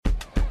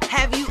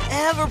Have you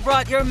ever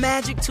brought your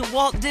magic to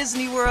Walt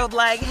Disney World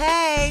like,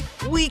 hey,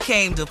 we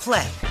came to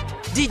play?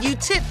 Did you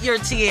tip your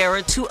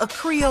tiara to a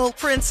Creole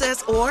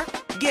princess or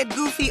get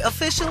goofy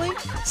officially?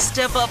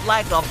 Step up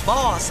like a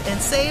boss and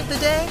save the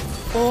day?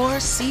 Or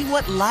see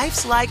what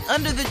life's like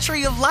under the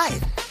tree of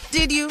life?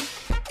 Did you?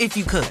 If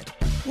you could.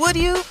 Would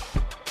you?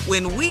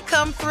 When we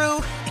come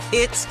through,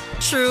 it's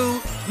true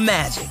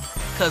magic.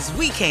 'Cause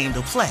we came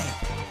to play.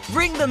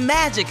 Bring the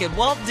magic at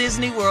Walt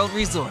Disney World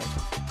Resort.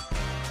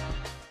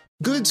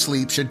 Good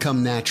sleep should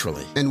come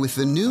naturally, and with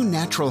the new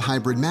Natural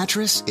Hybrid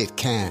mattress, it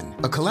can.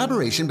 A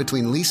collaboration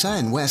between Lisa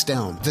and West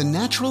Elm, the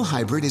Natural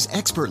Hybrid is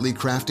expertly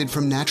crafted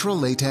from natural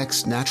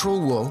latex, natural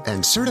wool,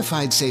 and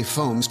certified safe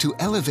foams to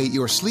elevate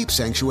your sleep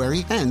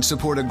sanctuary and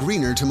support a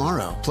greener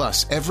tomorrow.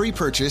 Plus, every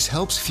purchase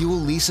helps fuel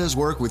Lisa's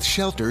work with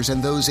shelters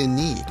and those in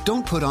need.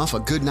 Don't put off a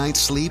good night's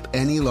sleep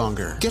any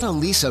longer. Get a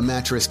Lisa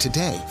mattress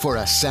today for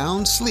a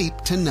sound sleep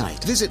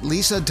tonight. Visit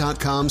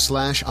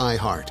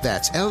lisa.com/iHeart.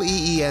 That's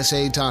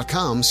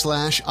LEESA.com/iHeart.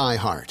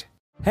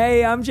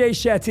 Hey, I'm Jay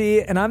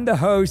Shetty, and I'm the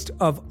host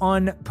of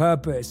On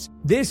Purpose.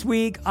 This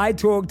week, I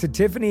talked to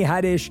Tiffany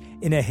Haddish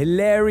in a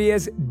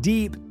hilarious,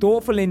 deep,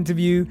 thoughtful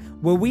interview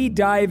where we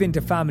dive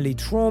into family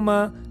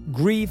trauma,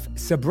 grief,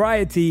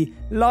 sobriety,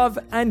 love,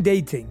 and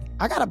dating.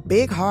 I got a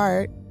big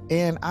heart,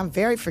 and I'm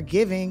very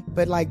forgiving,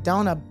 but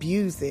don't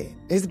abuse it.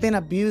 It's been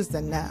abused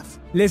enough.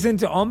 Listen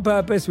to On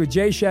Purpose with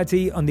Jay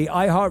Shetty on the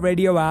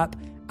iHeartRadio app,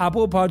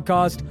 Apple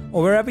Podcast,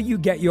 or wherever you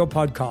get your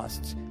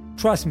podcasts.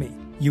 Trust me,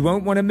 you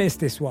won't want to miss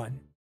this one.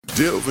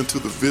 Delve into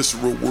the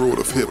visceral world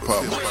of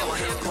hip-hop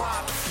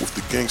with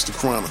the Gangster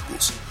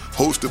Chronicles,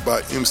 hosted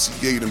by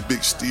MC8 and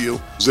Big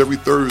Steel. Every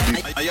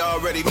Thursday, a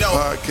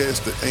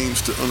podcast that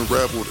aims to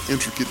unravel the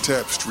intricate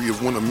tapestry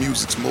of one of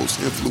music's most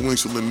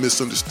influential and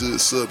misunderstood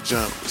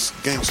subgenres,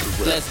 gangster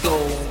rap. Let's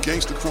go.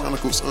 Gangster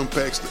Chronicles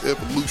unpacks the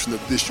evolution of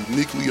this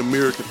uniquely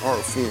American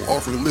art form,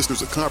 offering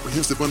listeners a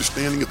comprehensive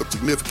understanding of the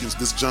significance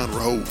this genre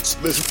holds.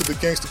 Listen to the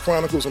Gangster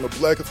Chronicles on the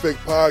Black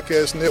Effect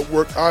Podcast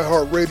Network,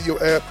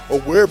 iHeartRadio app, or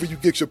wherever you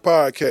get your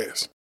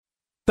podcasts.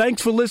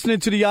 Thanks for listening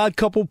to the Odd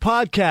Couple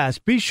podcast.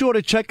 Be sure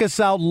to check us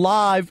out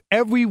live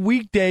every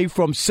weekday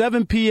from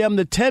 7 p.m.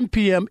 to 10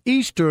 p.m.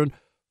 Eastern,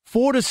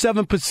 4 to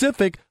 7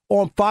 Pacific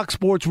on Fox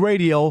Sports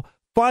Radio.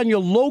 Find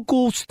your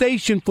local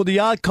station for the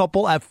Odd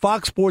Couple at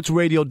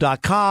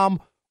foxsportsradio.com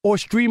or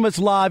stream us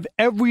live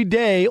every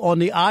day on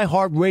the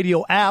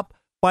iHeartRadio app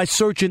by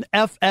searching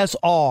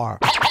FSR.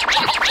 Now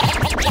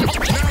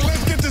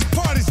let's get this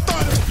party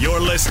started. You're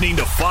listening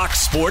to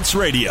Fox Sports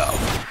Radio.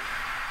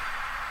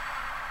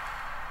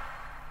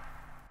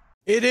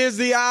 It is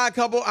the Odd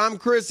Couple. I'm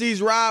Chris.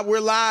 He's Rob. We're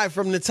live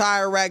from the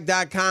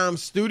TireRack.com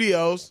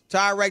studios.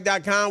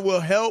 TireRack.com will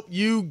help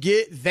you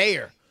get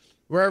there,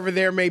 wherever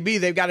there may be.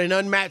 They've got an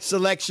unmatched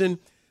selection,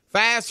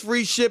 fast,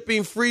 free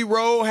shipping, free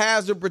road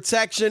hazard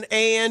protection,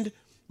 and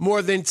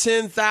more than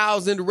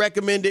 10,000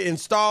 recommended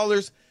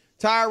installers.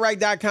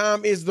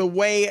 TireRack.com is the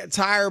way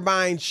tire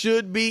buying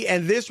should be,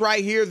 and this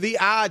right here, the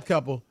Odd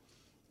Couple,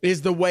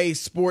 is the way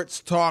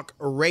sports talk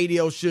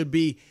radio should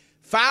be.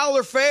 Foul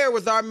or Fair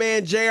with our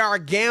man J.R.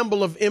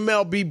 Gamble of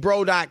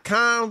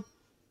MLBBro.com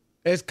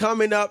is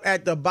coming up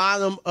at the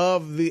bottom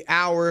of the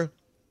hour.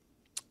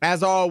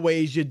 As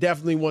always, you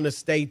definitely want to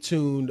stay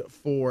tuned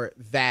for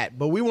that.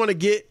 But we want to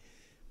get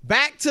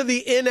back to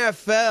the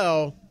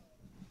NFL.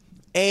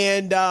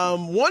 And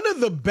one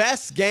of the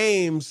best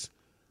games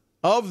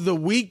of the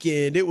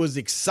weekend, it was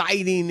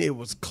exciting. It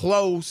was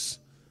close.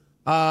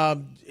 A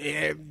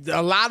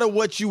lot of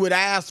what you would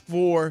ask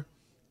for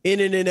in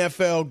an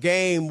NFL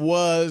game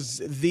was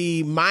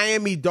the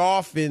Miami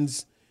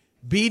Dolphins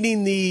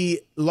beating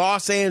the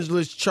Los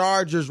Angeles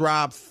Chargers,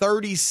 Rob,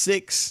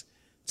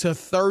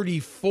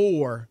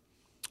 36-34,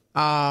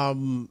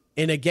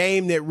 in a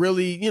game that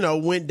really,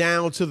 went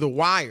down to the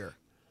wire.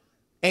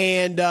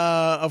 And,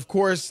 of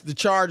course, the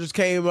Chargers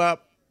came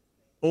up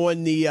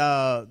on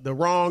the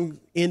wrong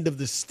end of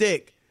the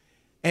stick.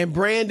 And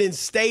Brandon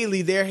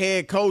Staley, their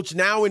head coach,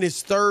 now in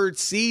his third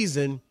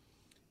season,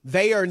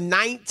 they are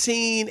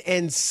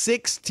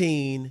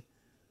 19-16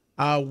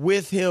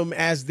 with him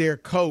as their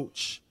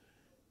coach,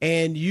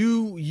 and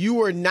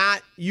you are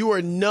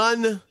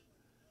none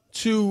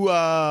too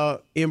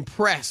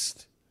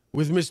impressed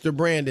with Mr.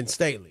 Brandon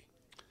Staley.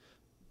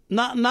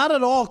 Not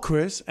at all,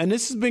 Chris. And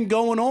this has been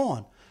going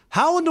on.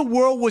 How in the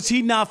world was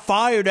he not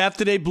fired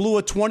after they blew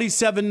a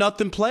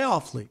 27-0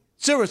 playoff lead?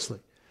 Seriously,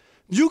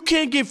 you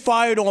can't get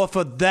fired off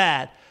of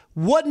that.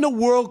 What in the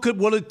world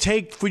would it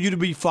take for you to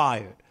be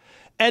fired?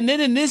 And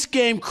then in this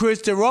game,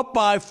 Chris, they're up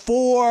by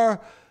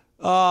 4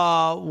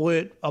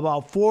 with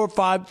about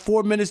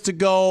 4 minutes to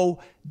go,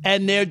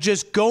 and they're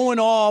just going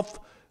off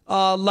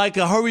like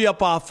a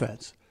hurry-up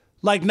offense,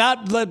 like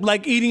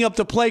eating up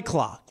the play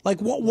clock. Like,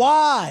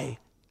 why?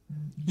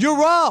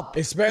 You're up.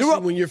 Especially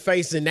when you're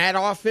facing that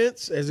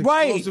offense, as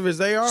explosive as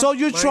they are. So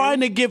you're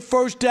trying to get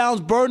first downs,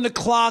 burn the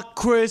clock,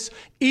 Chris,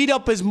 eat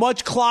up as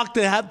much clock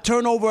to have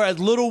turnover as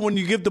little when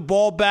you give the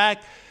ball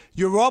back.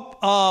 You're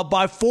up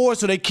by 4,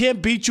 so they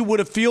can't beat you with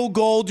a field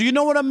goal. Do you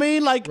know what I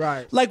mean? Like,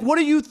 what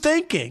are you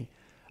thinking?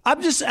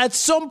 I'm just, at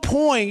some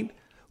point,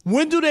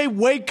 when do they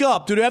wake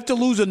up? Do they have to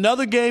lose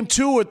another game,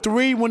 2 or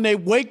 3, when they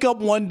wake up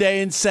one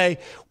day and say,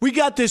 we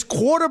got this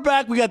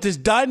quarterback, we got this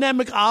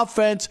dynamic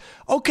offense.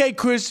 Okay,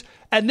 Chris,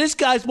 and this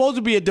guy's supposed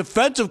to be a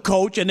defensive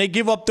coach, and they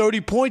give up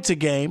 30 points a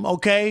game,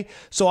 okay?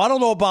 So I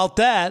don't know about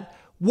that.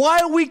 Why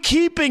are we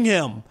keeping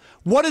him?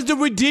 What is the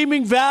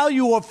redeeming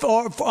value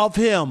of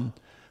him?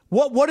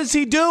 What does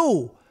he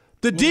do?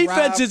 The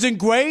defense isn't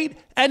great,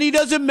 and he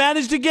doesn't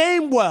manage the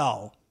game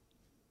well.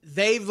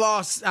 They've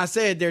lost, I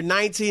said, they're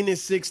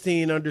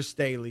 19-16 under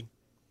Staley.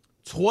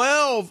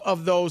 12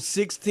 of those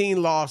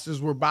 16 losses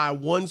were by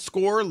 1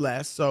 score or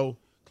less, so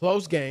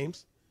close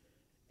games.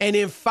 And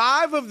in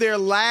 5 of their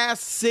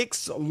last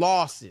 6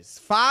 losses,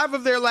 5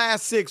 of their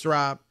last 6,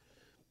 Rob,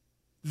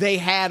 they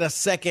had a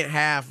second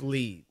half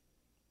lead.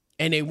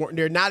 And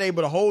they're not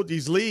able to hold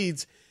these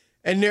leads.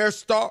 And their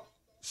star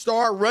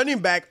running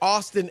back,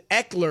 Austin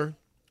Eckler,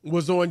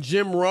 was on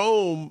Jim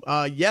Rome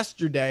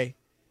yesterday.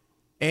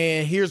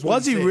 And here's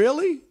what he said. Was he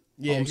really?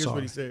 Yeah, here's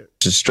what he said.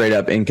 Just straight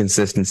up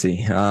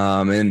inconsistency.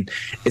 And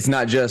it's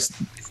not just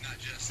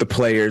the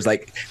players.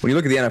 Like, when you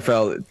look at the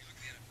NFL,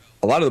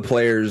 a lot of the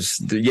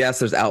players, yes,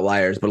 there's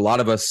outliers, but a lot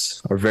of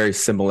us are very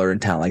similar in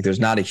talent. Like, there's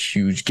not a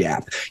huge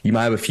gap. You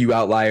might have a few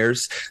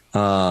outliers.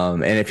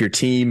 And if your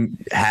team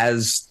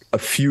has a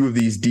few of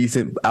these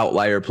decent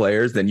outlier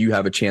players, then you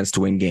have a chance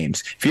to win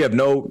games. If you have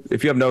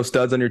no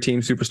studs on your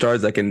team, superstars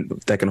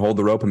that can hold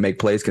the rope and make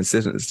plays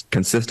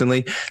consistently,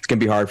 it's going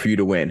to be hard for you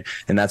to win.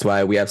 And that's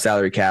why we have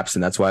salary caps,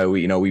 and that's why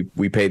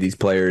we pay these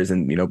players,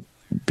 and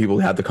people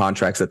have the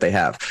contracts that they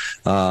have.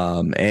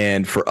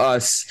 And for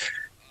us,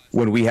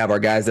 when we have our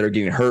guys that are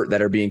getting hurt,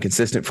 that are being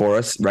consistent for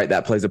us, right,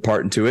 that plays a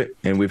part into it.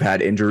 And we've had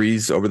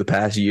injuries over the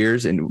past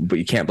years, but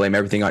you can't blame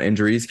everything on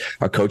injuries.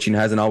 Our coaching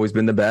hasn't always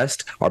been the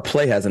best. Our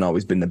play hasn't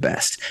always been the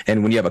best.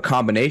 And when you have a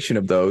combination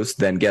of those,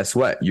 then guess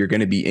what? You're going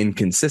to be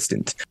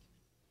inconsistent.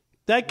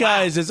 That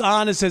guy is as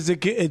honest as it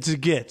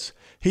gets.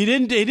 He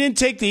didn't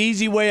take the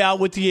easy way out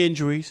with the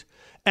injuries.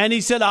 And he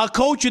said, our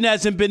coaching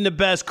hasn't been the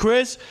best.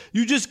 Chris,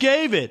 you just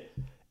gave it.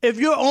 If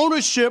you're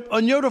ownership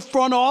and you're the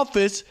front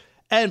office,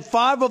 and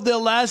 5 of their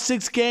last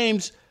 6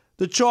 games,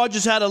 the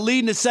Chargers had a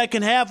lead in the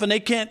second half, and they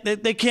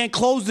can't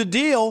close the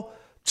deal.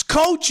 It's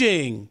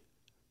coaching.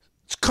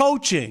 It's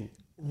coaching.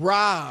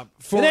 Rob,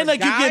 it ain't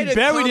like you get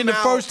buried in the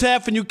first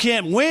half and you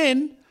can't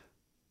win.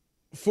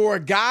 For a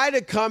guy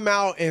to come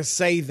out and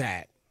say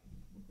that,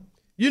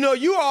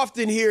 you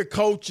often hear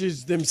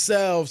coaches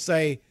themselves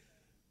say,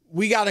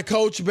 we got to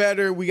coach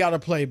better, we got to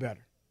play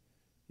better.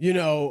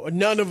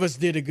 None of us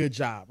did a good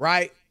job,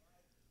 right?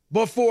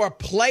 But for a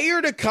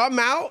player to come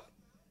out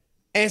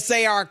and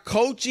say our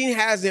coaching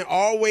hasn't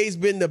always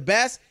been the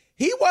best,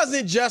 he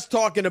wasn't just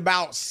talking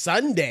about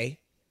Sunday.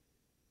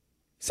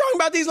 He's talking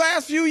about these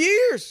last few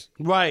years.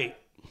 Right.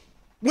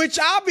 Which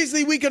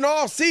obviously we can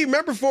all see.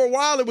 Remember, for a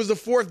while it was the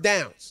 4th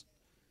downs.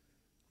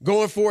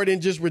 Going for it in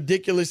just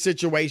ridiculous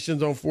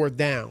situations on 4th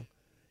down.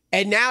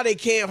 And now they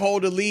can't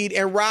hold a lead.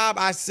 And Rob,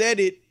 I said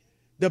it,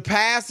 the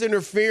pass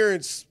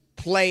interference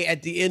play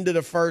at the end of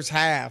the first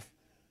half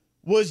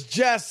was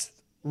just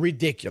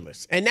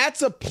ridiculous. And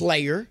that's a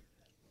player.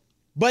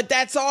 But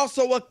that's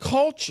also a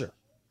culture.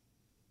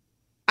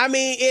 I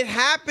mean, it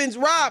happens.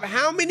 Rob,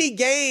 how many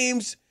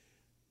games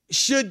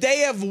should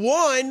they have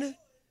won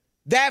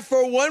that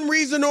for one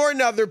reason or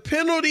another,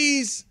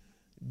 penalties,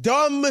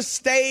 dumb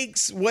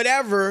mistakes,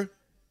 whatever,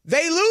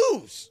 they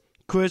lose?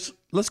 Chris,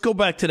 let's go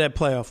back to that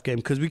playoff game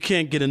because we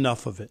can't get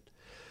enough of it.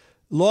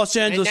 Los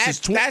Angeles is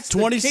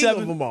 27 the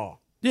king of them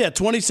all. Yeah,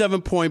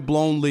 27-point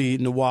blown lead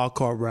in the wild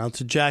card round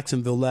to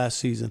Jacksonville last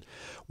season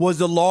was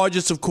the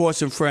largest, of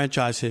course, in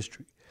franchise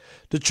history.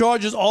 The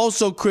Chargers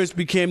also, Chris,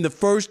 became the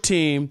first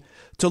team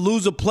to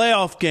lose a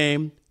playoff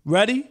game,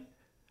 ready?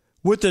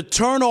 With a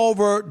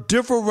turnover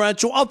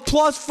differential of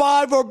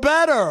 +5 or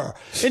better.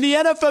 In the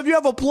NFL, if you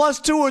have a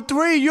 +2 or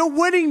 3, you're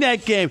winning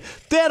that game.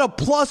 If they had a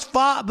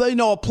 +5,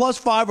 a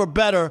 +5 or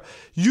better,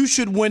 you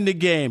should win the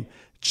game.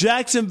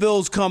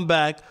 Jacksonville's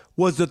comeback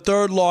was the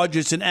 3rd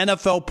largest in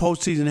NFL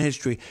postseason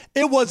history.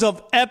 It was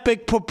of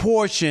epic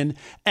proportion,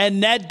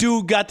 and that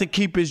dude got to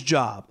keep his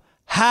job.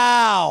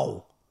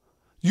 How?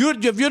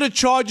 If you're the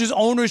Chargers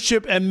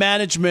ownership and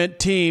management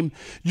team,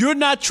 you're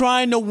not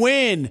trying to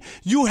win.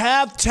 You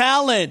have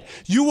talent.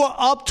 You were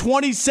up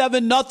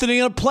 27-0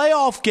 in a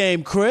playoff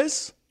game,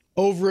 Chris.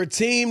 Over a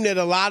team that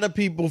a lot of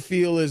people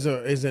feel is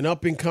an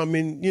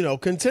up-and-coming,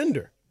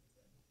 contender.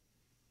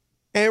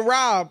 And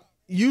Rob,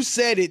 you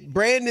said it,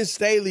 Brandon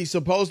Staley's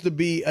supposed to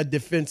be a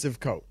defensive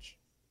coach.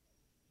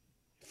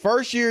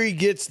 First year he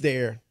gets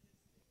there,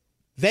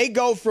 they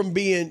go from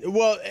being,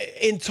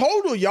 in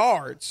total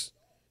yards,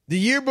 the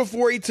year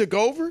before he took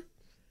over,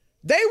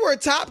 they were a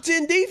top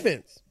 10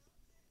 defense.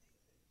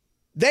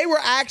 They were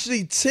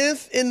actually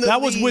 10th in the league.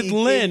 That was with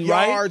Lynn, in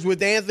right? Yards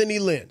with Anthony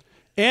Lynn.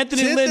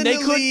 Anthony 10th Lynn, in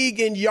the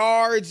league in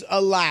yards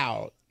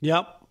allowed.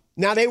 Yep.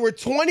 Now, they were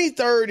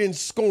 23rd in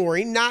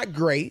scoring, not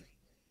great.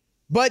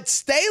 But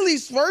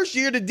Staley's first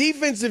year, the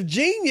defensive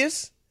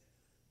genius,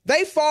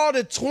 they fall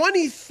to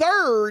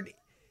 23rd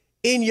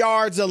in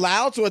yards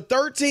allowed, so a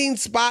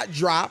 13-spot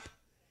drop.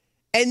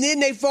 And then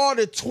they fall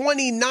to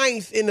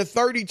 29th in the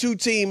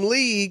 32-team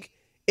league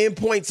in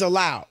points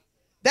allowed.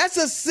 That's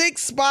a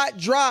 6-spot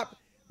drop.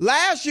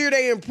 Last year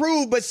they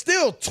improved, but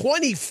still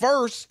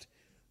 21st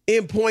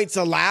in points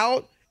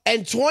allowed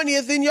and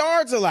 20th in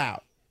yards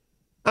allowed.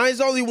 I mean,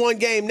 it's only one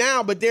game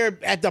now, but they're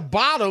at the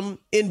bottom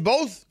in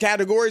both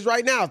categories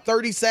right now.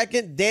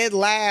 32nd, dead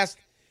last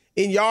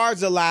in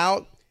yards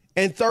allowed,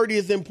 and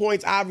 30th in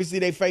points. Obviously,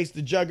 they faced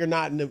the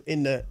juggernaut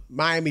in the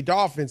Miami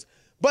Dolphins.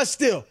 But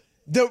still,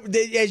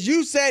 as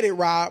you said it,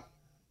 Rob,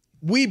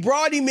 we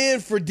brought him in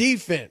for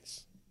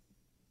defense.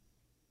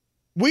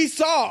 We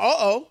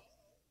saw,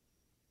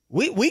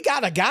 we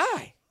got a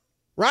guy,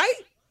 right?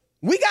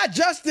 We got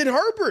Justin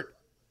Herbert.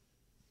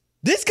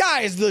 This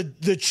guy is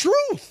the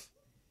truth.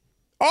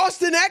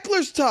 Austin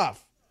Eckler's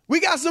tough. We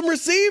got some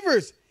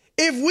receivers.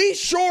 If we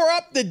shore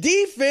up the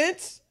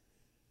defense,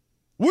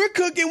 we're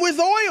cooking with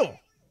oil.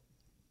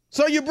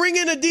 So you bring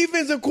in a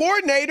defensive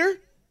coordinator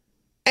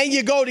and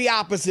you go the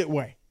opposite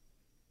way.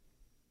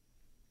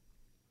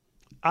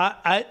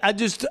 I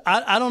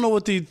don't know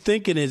what the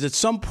thinking is. At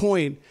some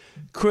point,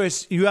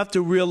 Chris, you have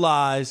to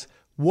realize,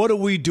 what are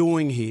we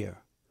doing here?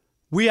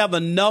 We have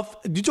enough.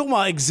 You talking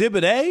about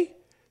Exhibit A?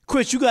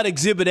 Chris, you got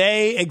Exhibit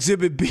A,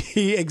 Exhibit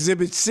B,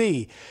 Exhibit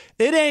C.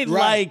 It ain't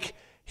like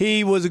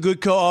he was a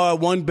good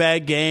one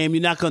bad game.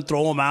 You're not going to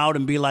throw him out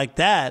and be like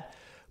that.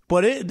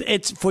 But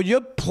it's for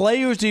your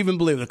players to even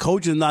believe the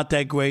coach is not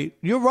that great.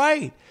 You're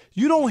right.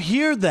 You don't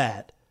hear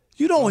that.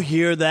 You don't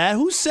hear that.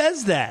 Who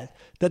says that?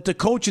 That the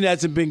coaching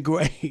hasn't been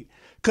great?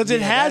 Because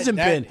it hasn't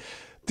been.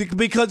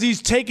 Because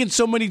he's taken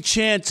so many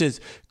chances.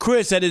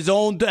 Chris, at his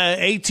own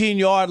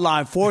 18-yard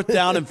line, 4th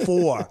down and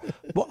 4.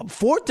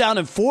 4th down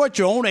and 4 at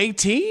your own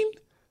 18?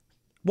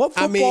 What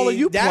football are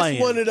you playing?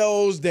 That's one of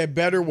those that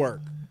better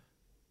work.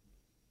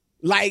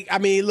 Like, I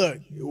mean, look,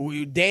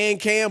 Dan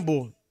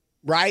Campbell,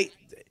 right,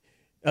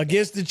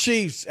 against the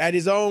Chiefs at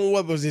his own,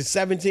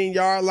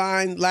 17-yard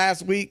line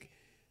last week?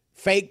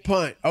 Fake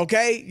punt,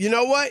 okay? You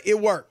know what? It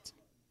worked.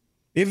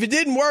 If it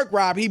didn't work,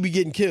 Rob, he'd be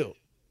getting killed.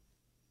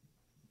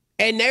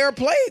 And there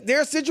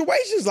are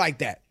situations like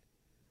that.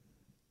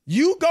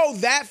 You go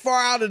that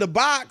far out of the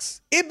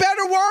box, it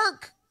better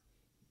work.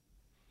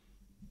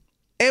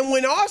 And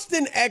when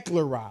Austin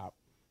Eckler, Rob,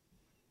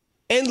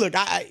 and look,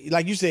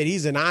 like you said,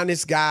 he's an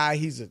honest guy.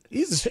 He's a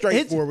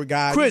straightforward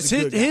guy. Chris,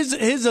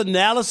 his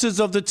analysis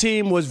of the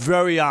team was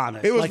very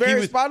honest. It was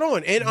very spot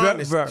on and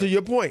honest, to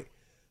your point.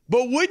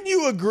 But wouldn't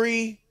you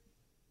agree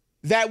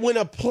that when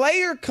a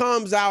player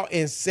comes out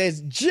and says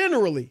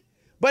generally,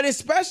 but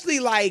especially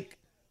like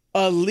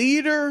a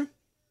leader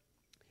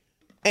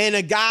and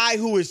a guy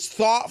who is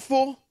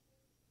thoughtful,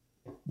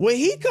 when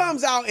he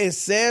comes out and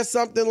says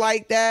something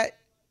like that,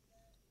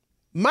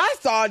 my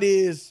thought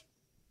is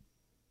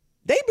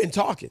they've been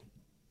talking.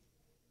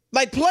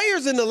 Like,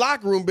 players in the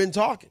locker room been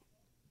talking.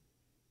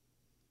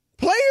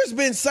 Players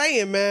been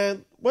saying,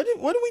 man, what are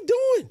we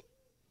doing?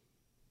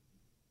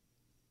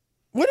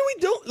 What are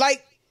we doing?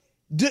 Like,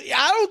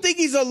 I don't think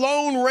he's a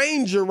lone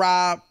ranger,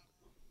 Rob,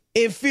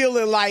 in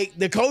feeling like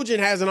the coaching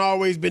hasn't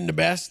always been the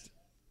best.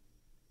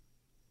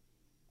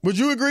 Would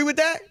you agree with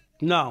that?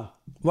 No.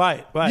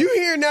 Right. You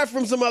hearing that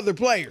from some other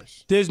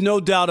players? There's no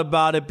doubt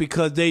about it,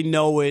 because they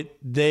know it.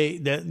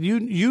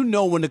 You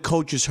know when the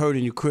coach is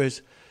hurting you,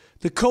 Chris.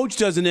 The coach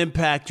doesn't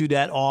impact you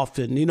that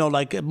often. You know,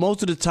 like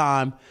most of the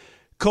time,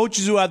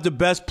 coaches who have the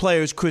best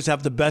players, Chris,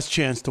 have the best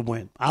chance to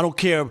win. I don't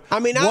care. I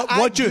mean,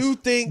 what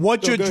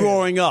you're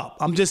drawing up.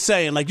 I'm just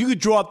saying, like, you could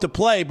draw up the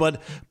play,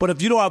 but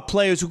if you don't have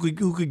players who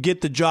could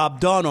get the job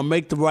done or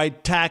make the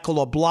right tackle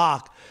or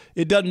block,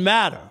 it doesn't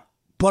matter.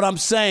 But I'm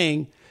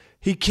saying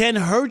he can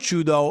hurt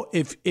you, though,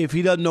 if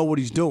he doesn't know what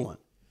he's doing.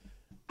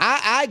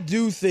 I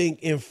do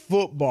think in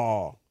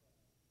football,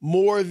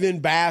 more than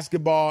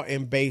basketball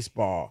and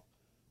baseball,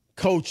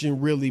 coaching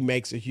really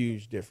makes a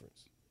huge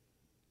difference.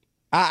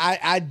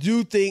 I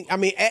do think, I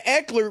mean,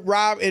 Eckler,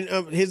 Rob,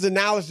 and his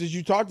analysis,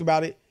 you talked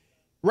about it.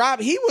 Rob,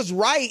 he was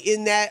right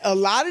in that a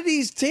lot of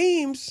these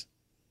teams,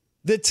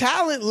 the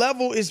talent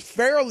level is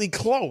fairly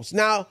close.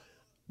 Now,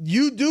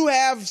 you do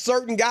have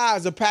certain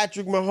guys, a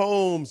Patrick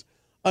Mahomes,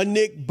 a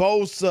Nick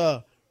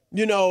Bosa,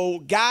 you know,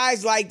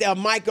 guys like that,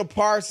 Micah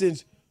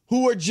Parsons,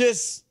 who are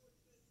just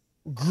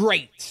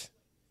great.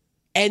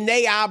 And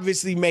they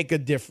obviously make a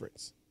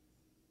difference.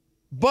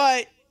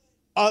 But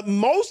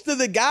most of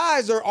the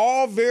guys are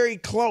all very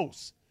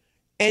close.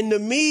 And to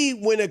me,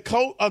 when a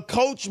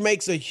coach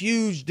makes a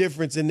huge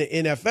difference in the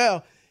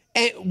NFL,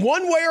 and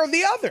one way or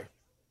the other,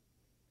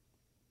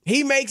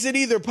 he makes it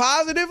either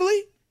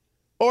positively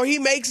or he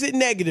makes it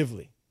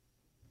negatively.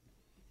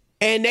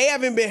 And they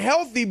haven't been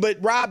healthy,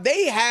 but Rob,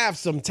 they have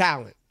some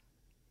talent.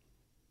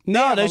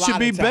 No, they should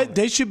be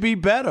they should be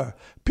better.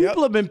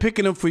 People have been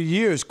picking them for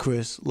years,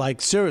 Chris. Like,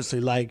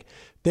 seriously, like,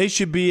 they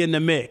should be in the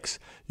mix.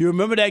 You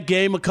remember that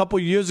game a couple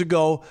years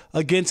ago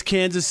against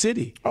Kansas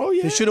City? Oh,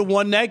 yeah. They should have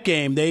won that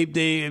game. They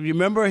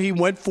remember he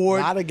went for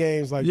it. A lot of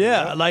games like that.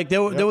 Yeah, like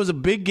there was a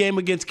big game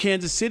against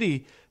Kansas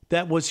City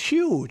that was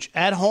huge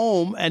at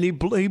home, and he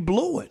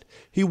blew it.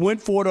 He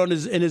went for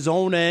it in his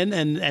own end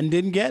and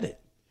didn't get it.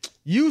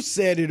 You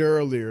said it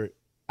earlier.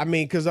 I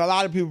mean, because a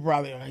lot of people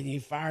probably, you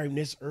fire him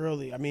this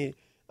early. I mean,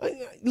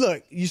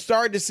 look, you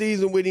start the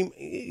season with him,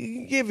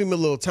 you give him a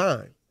little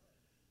time.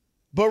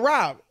 But,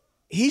 Rob,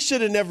 he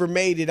should have never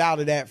made it out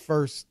of that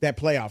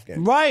playoff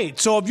game. Right.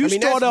 So if you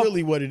start that's off,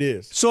 really what it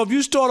is. So if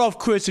you start off,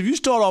 Chris,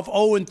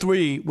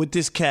 0-3 with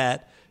this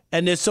cat,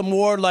 and there's some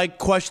more like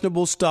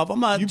questionable stuff, I'm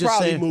not just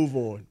saying. You probably move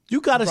on.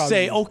 You got to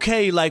say,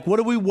 okay, like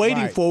what are we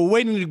waiting for? We're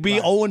waiting to be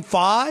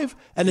 0-5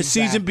 and the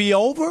season be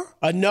over?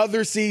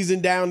 Another season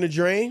down the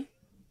drain?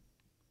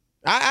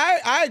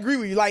 I agree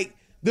with you. Like,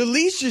 the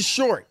leash is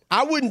short.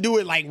 I wouldn't do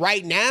it like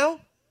right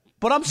now.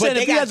 But I'm saying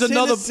if he has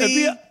another,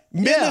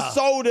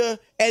 Minnesota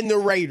and the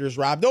Raiders,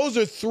 Rob, those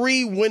are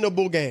 3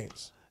 winnable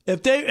games.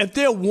 If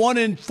they're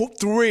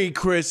 1-3,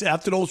 Chris,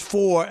 after those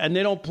 4, and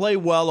they don't play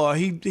well, or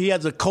he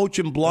has a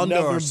coaching blunder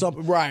or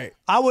something, right?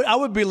 I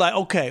would be like,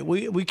 okay,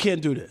 we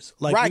can't do this,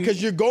 like, right? Because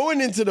you're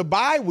going into the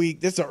bye week.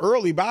 This is an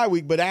early bye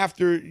week, but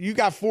after you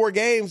got 4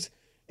 games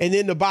and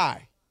then the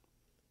bye,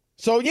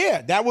 so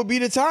yeah, that would be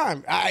the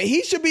time.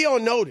 He should be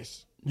on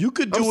notice. You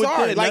could do it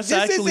then. Like, that's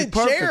actually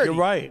perfect. Charity. You're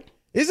right.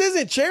 This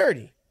isn't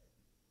charity,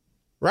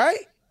 right?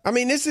 I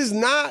mean, this is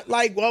not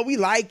like, well, we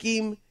like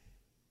him.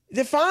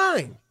 They're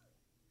fine.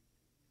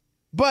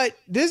 But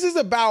this is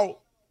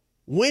about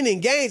winning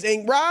games.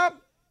 And, Rob,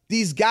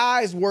 these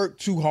guys work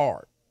too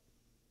hard.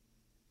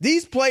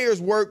 These players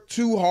work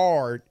too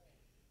hard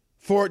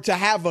to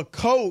have a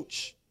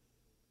coach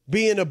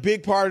being a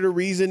big part of the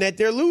reason that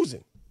they're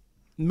losing.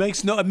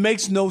 It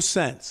makes no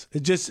sense.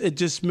 It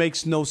just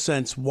makes no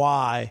sense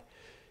why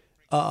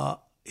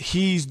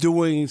he's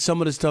doing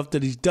some of the stuff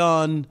that he's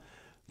done.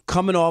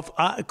 Coming off,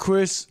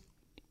 Chris,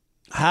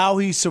 how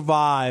he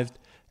survived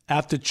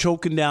after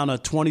choking down a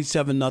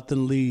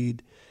 27-0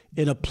 lead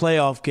in a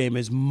playoff game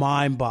is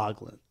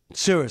mind-boggling.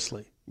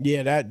 Seriously.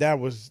 Yeah, that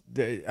was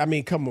 – I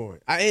mean, come on.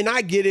 And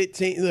I get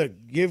it. Look,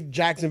 give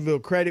Jacksonville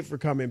credit for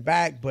coming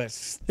back, but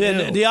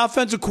still. Yeah, the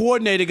offensive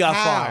coordinator got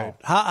fired.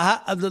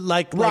 How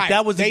like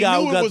that was the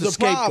guy who got the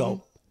scapegoat.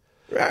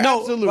 Right, no,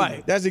 absolutely.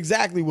 Right. That's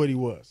exactly what he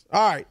was.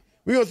 All right.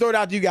 We're going to throw it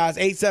out to you guys.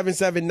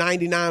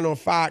 877-99 on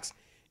Fox.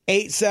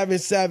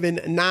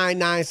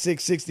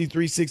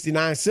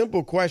 877-996-6369.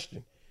 Simple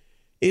question.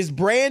 Is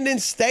Brandon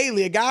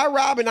Staley, a guy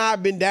Rob and I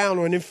have been down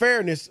on, in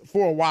fairness,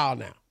 for a while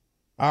now,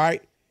 all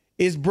right?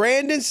 Is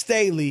Brandon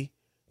Staley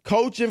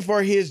coaching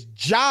for his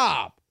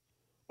job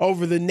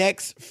over the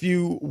next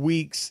few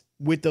weeks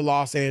with the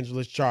Los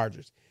Angeles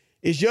Chargers?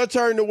 It's your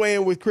turn to weigh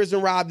in with Chris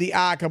and Rob, the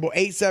Odd Couple.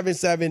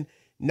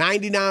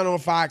 877-99 on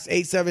Fox,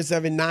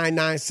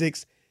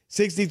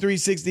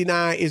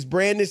 877-996-6369. Is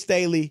Brandon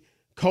Staley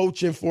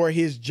coaching for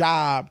his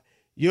job?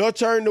 Your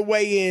turn to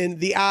weigh in,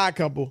 the Odd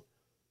Couple.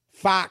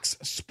 Fox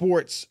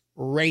Sports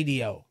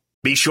Radio.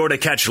 Be sure to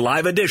catch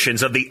live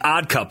editions of The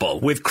Odd Couple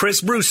with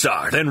Chris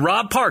Broussard and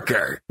Rob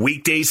Parker.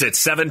 Weekdays at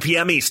 7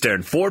 p.m.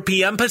 Eastern, 4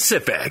 p.m.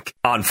 Pacific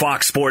on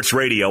Fox Sports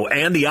Radio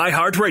and the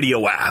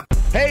iHeartRadio app.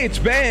 Hey, it's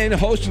Ben,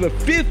 host of The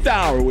Fifth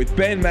Hour with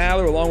Ben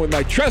Maller, along with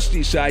my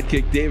trusty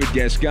sidekick, David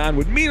Gascon.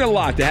 Would mean a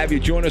lot to have you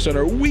join us on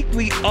our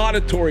weekly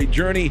auditory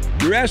journey.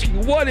 You're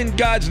asking, what in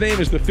God's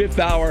name is The Fifth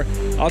Hour?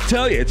 I'll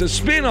tell you, it's a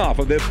spin-off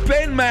of The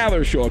Ben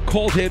Maller Show, a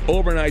cult hit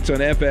overnights on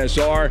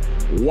FSR.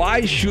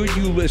 Why should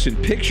you listen?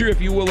 Picture,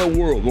 if you will, a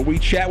world where we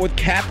chat with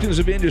captains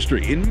of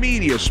industry in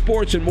media,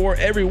 sports, and more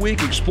every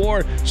week.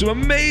 Explore some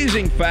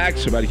amazing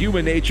facts about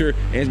human nature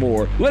and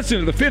more. Listen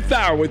to The Fifth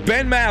Hour with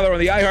Ben Maller on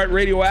the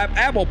iHeartRadio app,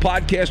 Apple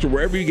Podcast, or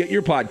wherever you get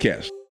your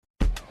podcasts.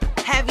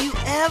 Have you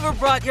ever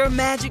brought your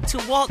magic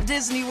to Walt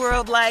Disney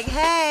World like,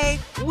 hey,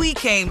 we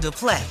came to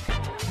play?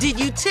 Did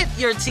you tip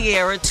your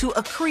tiara to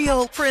a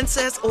Creole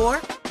princess or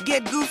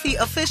get goofy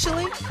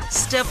officially?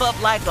 Step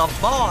up like a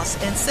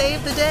boss and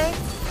save the day?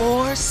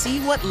 Or see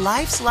what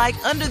life's like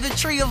under the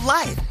tree of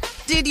life?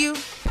 Did you?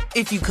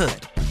 If you could.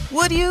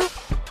 Would you?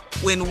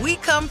 When we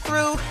come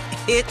through,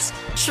 it's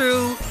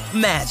true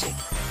magic.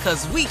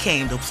 'Cause we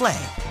came to play.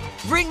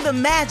 Bring the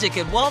magic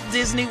at Walt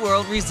Disney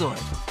World Resort.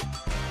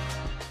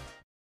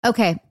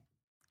 Okay.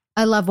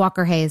 I love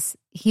Walker Hayes.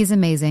 He's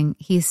amazing.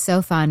 He's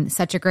so fun,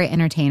 such a great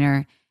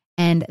entertainer.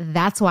 And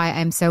that's why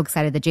I'm so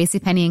excited that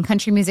JCPenney and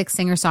country music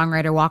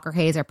singer-songwriter Walker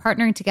Hayes are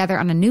partnering together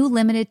on a new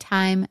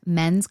limited-time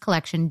men's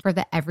collection for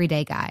the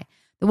everyday guy.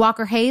 The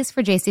Walker Hayes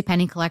for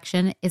JCPenney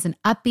collection is an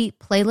upbeat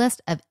playlist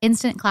of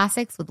instant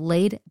classics with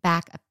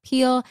laid-back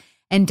appeal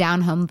and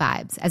down-home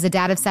vibes. As a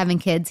dad of 7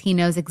 kids, he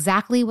knows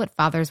exactly what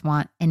fathers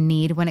want and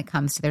need when it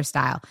comes to their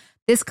style.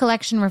 This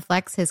collection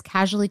reflects his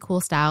casually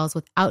cool styles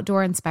with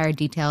outdoor-inspired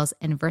details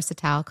and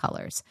versatile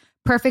colors.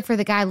 Perfect for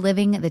the guy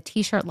living the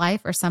t-shirt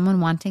life or someone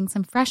wanting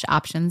some fresh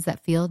options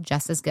that feel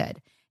just as good.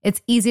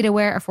 It's easy to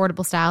wear,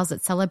 affordable styles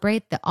that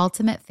celebrate the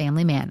ultimate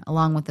family man,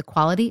 along with the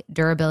quality,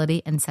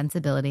 durability, and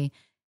sensibility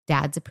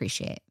dads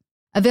appreciate.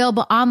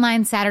 Available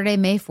online Saturday,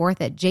 May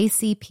 4th at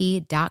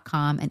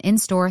jcp.com and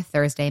in-store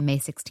Thursday, May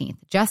 16th,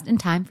 just in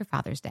time for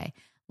Father's Day.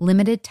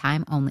 Limited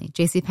time only.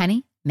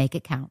 JCPenney, make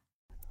it count.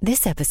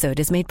 This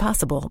episode is made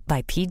possible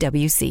by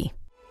PwC.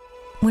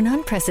 When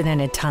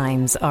unprecedented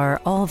times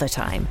are all the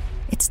time,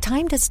 it's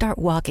time to start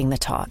walking the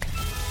talk.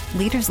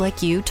 Leaders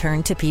like you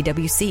turn to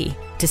PwC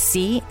to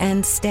see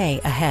and stay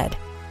ahead.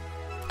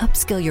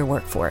 Upskill your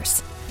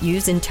workforce,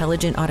 use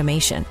intelligent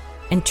automation,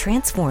 and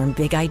transform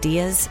big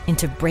ideas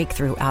into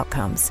breakthrough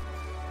outcomes.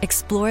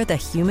 Explore the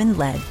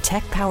human-led,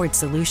 tech-powered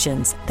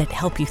solutions that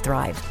help you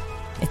thrive.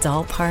 It's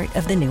all part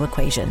of The New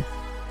Equation.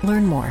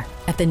 Learn more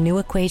at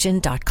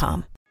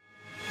thenewequation.com.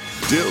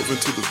 Delve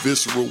into the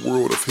visceral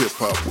world of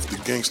hip-hop with the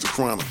Gangster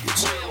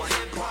Chronicles,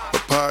 a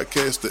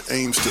podcast that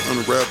aims to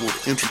unravel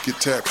the intricate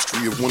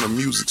tapestry of one of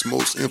music's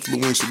most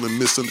influential and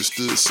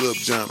misunderstood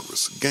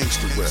subgenres,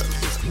 gangster rap.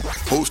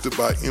 Hosted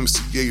by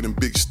MC8 and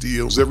Big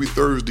Steels every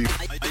Thursday,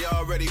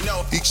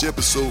 each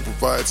episode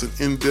provides an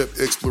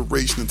in-depth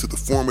exploration into the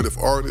formative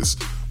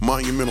artists,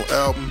 monumental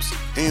albums,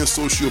 and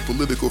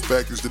socio-political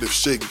factors that have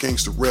shaped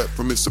gangster rap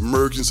from its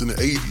emergence in the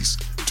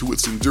 80s to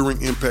its enduring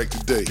impact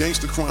today.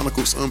 Gangster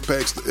Chronicles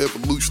unpacks the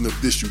evolution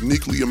of this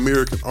uniquely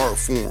American art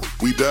form.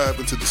 We dive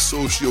into the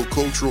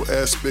socio-cultural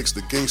aspects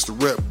that gangster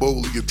rap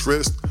boldly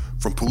addressed,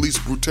 from police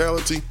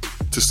brutality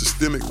to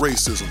systemic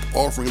racism,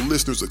 offering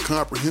listeners a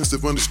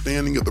comprehensive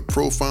understanding of the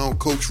profound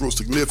cultural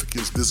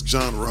significance this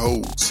genre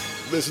holds.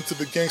 Listen to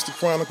the Gangster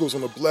Chronicles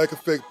on the Black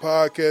Effect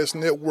Podcast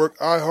Network,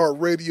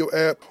 iHeartRadio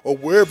app, or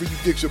wherever you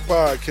get your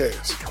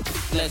podcasts.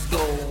 Let's go.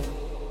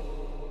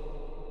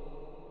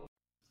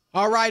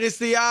 All right, it's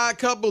the Odd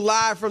Couple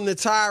live from the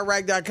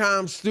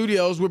TireRack.com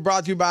studios. We're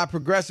brought to you by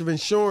Progressive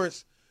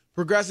Insurance.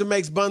 Progressive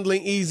makes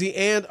bundling easy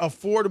and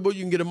affordable.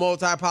 You can get a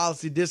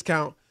multi-policy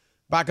discount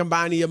by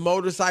combining your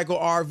motorcycle,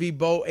 RV,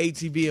 boat,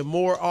 ATV, and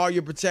more. All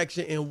your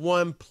protection in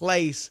one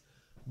place.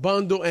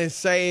 Bundle and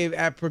save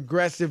at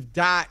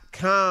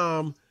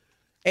Progressive.com.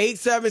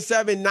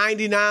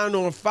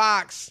 877-99 on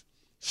Fox.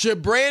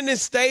 Should Brandon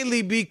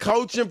Staley be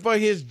coaching for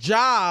his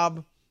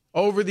job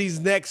over these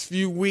next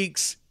few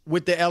weeks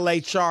with the LA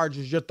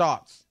Chargers? Your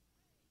thoughts?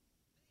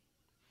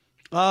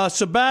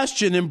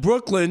 Sebastian in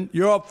Brooklyn,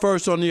 you're up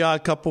first on the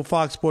Odd Couple,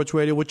 Fox Sports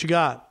Radio. What you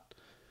got?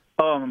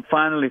 Oh, I'm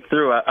finally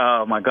through.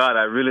 Oh, my God,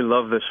 I really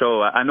love the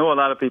show. I know a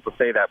lot of people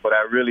say that, but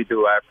I really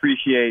do. I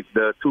appreciate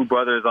the two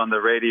brothers on the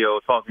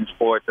radio talking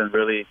sports and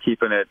really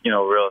keeping it,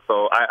 real.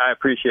 So I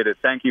appreciate it.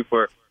 Thank you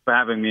for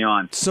having me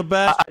on.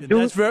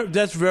 Sebastian,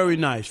 that's very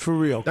nice, for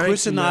real.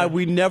 Chris and I,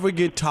 we never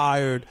get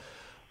tired.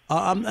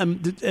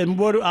 And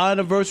what our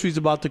anniversary is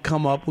about to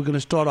come up. We're going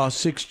to start our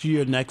 6th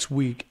year next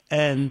week.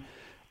 And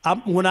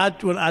when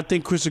I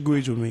think Chris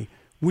agrees with me,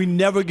 we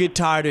never get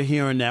tired of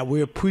hearing that. We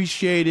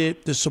appreciate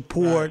it, the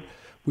support. Right.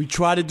 We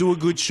try to do a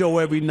good show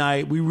every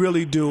night. We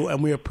really do,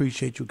 and we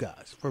appreciate you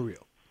guys, for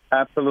real.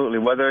 Absolutely.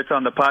 Whether it's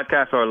on the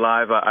podcast or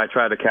live, I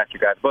try to catch you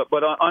guys.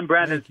 But on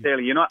Brandon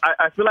Staley,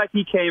 I feel like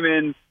he came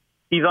in,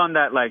 he's on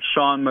that like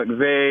Sean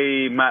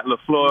McVay, Matt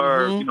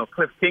LaFleur,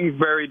 Cliff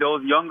Kingsbury,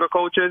 those younger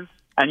coaches.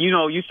 And,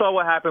 you saw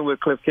what happened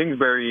with Cliff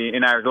Kingsbury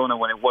in Arizona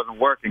when it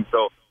wasn't working.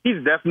 So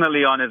he's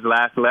definitely on his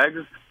last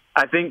legs.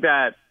 I think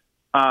that,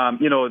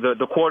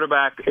 the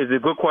quarterback is a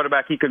good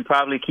quarterback. He can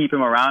probably keep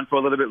him around for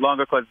a little bit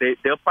longer because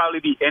they'll probably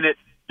be in it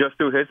just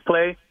through his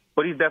play.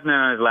 But he's definitely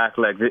on his last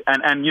legs.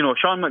 And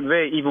Sean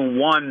McVay even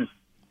won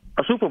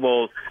a Super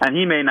Bowl, and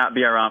he may not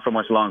be around for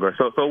much longer.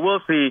 So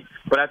we'll see.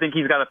 But I think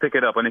he's got to pick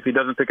it up. And if he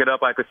doesn't pick it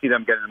up, I could see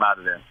them getting him out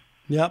of there.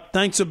 Yep.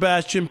 Thanks,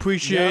 Sebastian.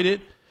 Appreciate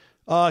it.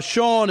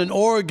 Sean in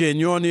Oregon,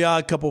 you're on the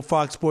Odd Couple,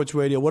 Fox Sports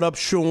Radio. What up,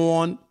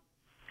 Sean?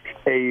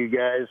 Hey, you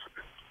guys.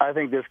 I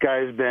think this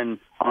guy's been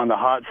on the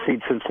hot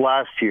seat since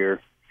last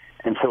year,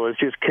 and so it's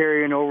just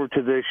carrying over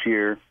to this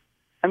year.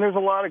 And there's a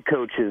lot of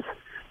coaches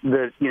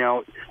that,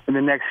 in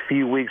the next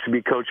few weeks will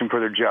be coaching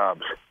for their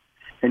jobs.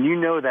 And you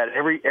know that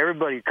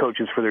everybody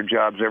coaches for their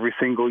jobs every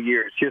single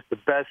year. It's just the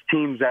best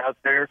teams out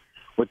there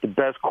with the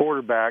best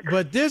quarterback.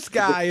 But this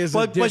guy is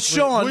a different. But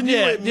Sean, wouldn't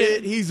you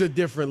admit he's a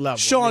different level?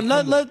 Sean,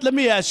 let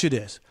me ask you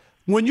this: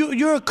 when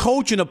you're a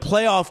coach in a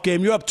playoff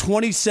game, you're up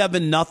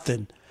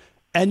 27-0,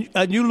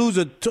 and you lose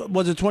a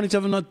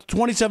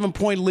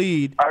 27-point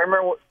lead. I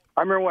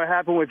remember what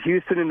happened with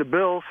Houston and the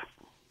Bills.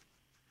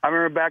 I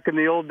remember back in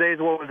the old days.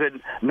 What was it,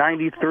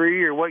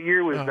 93 or what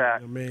year was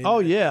that? Oh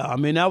yeah,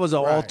 that was an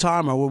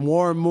all-timer with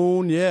Warren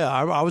Moon. Yeah,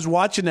 I was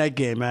watching that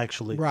game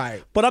actually.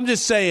 Right. But I'm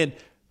just saying.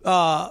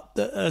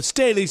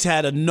 Staley's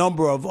had a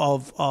number of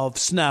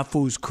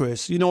snafus,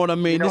 Chris. You know what I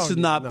mean? This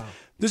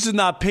is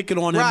not picking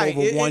on him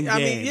over one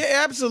game.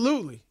 Yeah,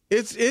 absolutely.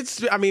 It's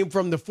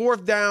from the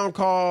fourth down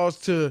calls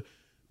to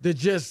the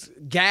just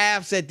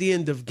gaffes at the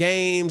end of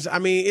games.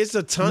 It's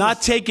a ton.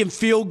 Not taking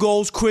field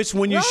goals, Chris,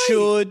 when you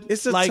should.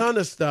 It's a ton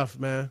of stuff,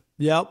 man.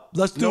 Yep.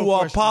 Let's do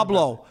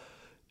Pablo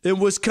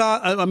in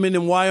Wisconsin.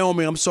 In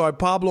Wyoming. I'm sorry,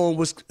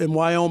 Pablo in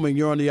Wyoming.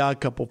 You're on the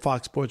Odd Couple,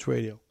 Fox Sports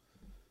Radio.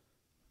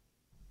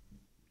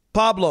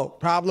 Pablo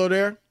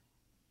there?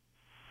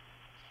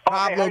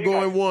 Pablo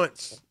going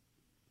once.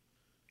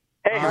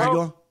 Hey,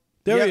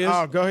 there he is.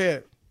 Oh, go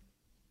ahead.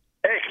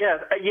 Hey,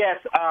 yes.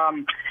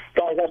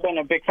 Guys, I've been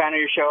a big fan of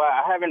your show.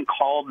 I haven't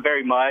called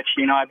very much.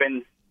 I've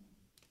been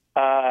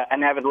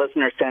an avid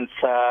listener since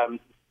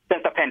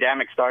since the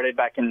pandemic started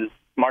back in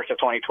March of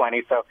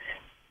 2020. So,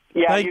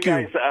 yeah, Thank you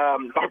guys are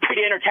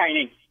pretty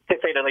entertaining, to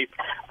say the least.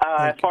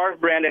 As far as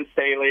Brandon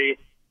Staley,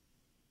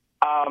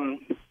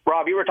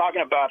 Rob, you were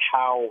talking about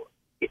how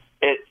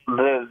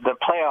the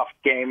playoff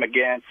game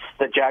against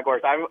the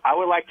Jaguars, I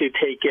would like to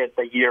take it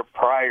the year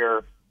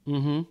prior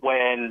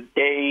when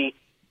they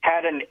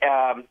had an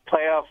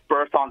playoff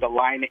berth on the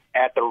line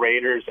at the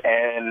Raiders,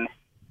 and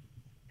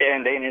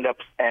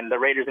the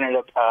Raiders ended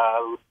up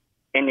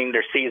ending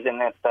their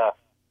season at the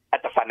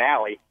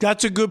finale.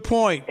 That's a good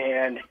point.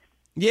 And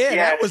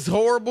that was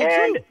horrible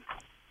too.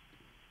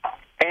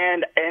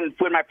 And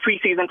with my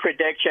preseason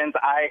predictions,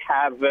 I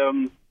have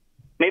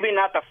maybe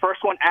not the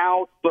first one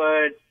out,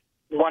 but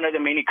one of the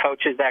many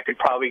coaches that could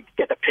probably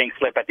get the pink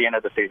slip at the end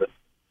of the season.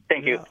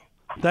 Thank you.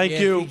 Thank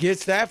you. He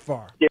gets that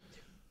far. Yeah.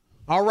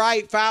 All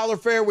right, Foul or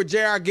Fair with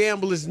J.R.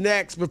 Gamble is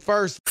next, but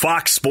first.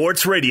 Fox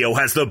Sports Radio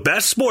has the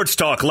best sports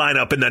talk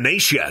lineup in the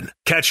nation.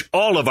 Catch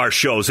all of our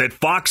shows at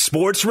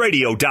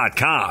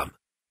foxsportsradio.com.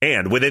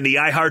 And within the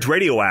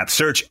iHeartRadio app,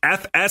 search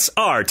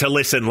FSR to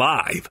listen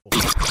live.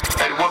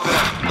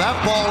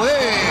 That ball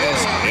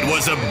is. It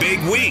was a big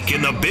week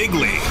in the big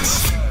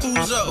leagues.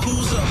 Who's up?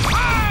 Who's up?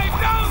 I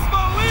don't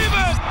believe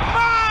it!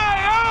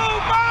 My, oh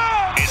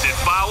my! Is it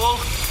foul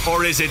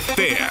or is it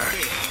fair?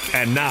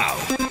 And now,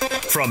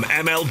 from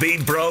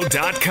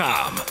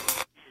MLBBro.com.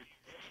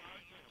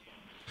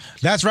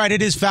 That's right.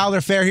 It is Foul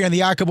or Fair here on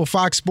the Odd Couple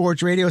Fox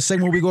Sports Radio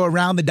segment where we go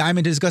around the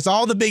diamond to discuss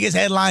all the biggest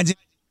headlines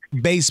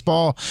in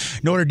baseball.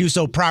 In order to do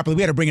so properly,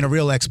 we had to bring in a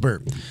real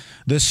expert,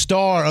 the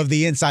star of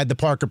the Inside the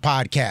Parker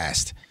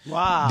podcast.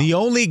 Wow. The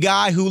only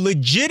guy who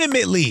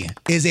legitimately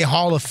is a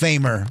Hall of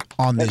Famer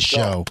on this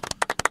show.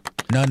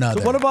 None other.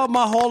 So what about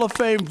my Hall of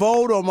Fame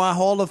vote or my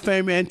Hall of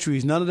Fame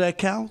entries? None of that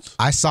counts?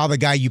 I saw the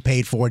guy you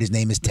paid for it. His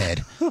name is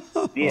Ted.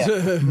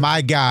 Yeah.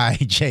 My guy,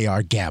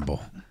 J.R. Gamble.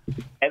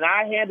 And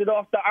I handed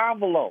off the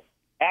envelope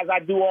as I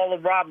do all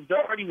of Rob's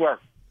dirty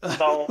work.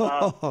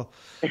 So,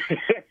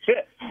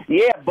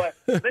 yeah, but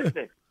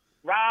listen,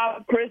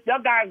 Rob, Chris,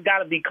 y'all guys got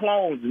to be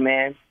clones,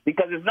 man,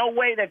 because there's no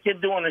way that you're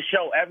doing a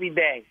show every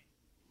day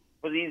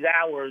for these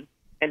hours,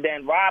 and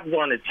then Rob's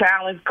on the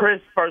challenge. Chris,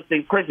 first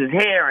thing, Chris is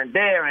here and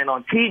there and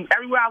on TV.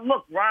 Everywhere I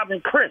look, Rob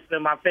and Chris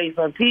in my face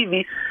on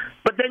TV.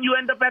 But then you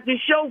end up at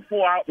this show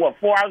 4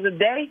 hours a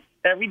day?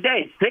 Every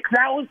day, 6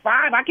 hours,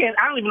 5. I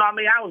don't even know how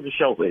many hours the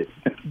show is.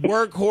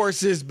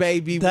 Workhorses,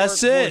 baby.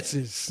 That's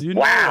Workhorses. it.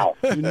 Wow.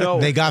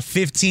 They got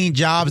 15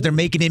 jobs. They're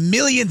making it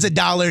millions of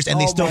dollars, and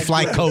they still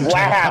fly coach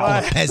like a couple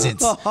of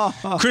peasants.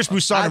 Chris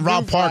Broussard and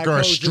Rob Parker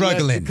are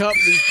struggling.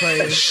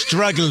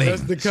 Struggling.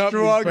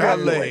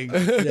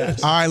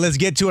 Yes. All right, let's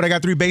get to it. I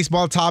got 3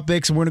 baseball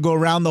topics. We're going to go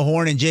around the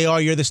horn, and JR,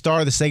 you're the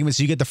star of the segment,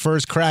 so you get the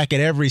first crack at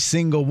every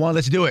single one.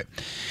 Let's do it.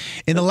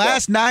 In the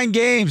last 9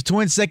 games,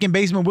 Twins second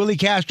baseman Willie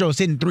Castro is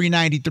hitting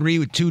 .393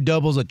 with 2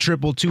 doubles, a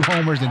triple, 2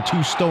 homers, and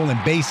 2 stolen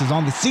bases.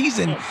 On the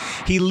season,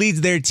 he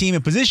leads their team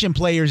in position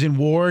players in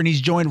WAR, and he's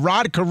joined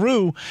Rod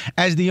Carew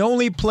as the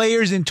only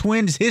players in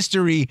Twins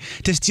history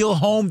to steal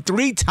home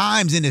 3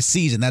 times in a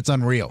season. That's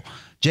unreal.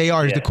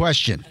 JR is the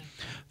question.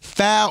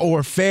 Foul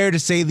or fair to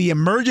say the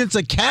emergence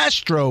of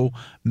Castro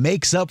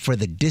makes up for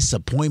the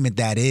disappointment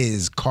that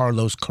is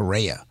Carlos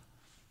Correa?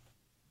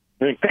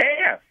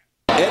 Fair.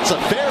 It's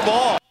a fair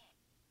ball.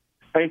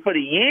 I mean, for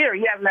the year,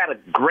 he hasn't had a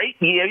great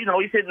year. You know,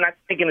 he's hitting, I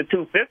think, in the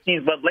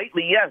 250s, but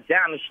lately, yes,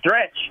 down the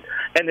stretch.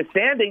 And the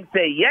standings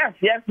say yes,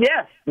 yes,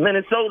 yes.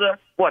 Minnesota,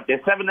 they're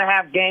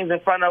 7.5 games in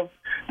front of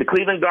the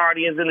Cleveland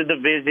Guardians in the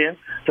division,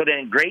 so they're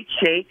in great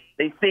shape.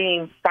 They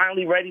seem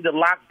finally ready to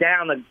lock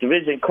down a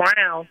division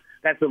crown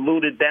that's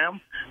eluded them.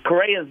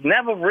 Correa's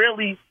never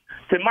really,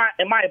 in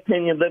my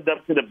opinion, lived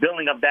up to the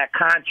billing of that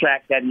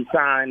contract that he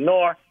signed,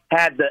 nor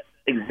had the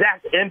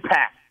exact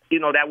impact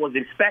that was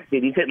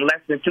expected. He's hitting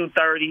less than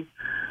 230,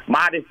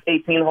 modest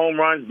 18 home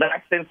runs,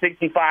 less than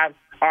 65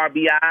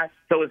 RBI.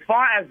 So as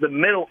far as the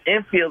middle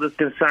infield is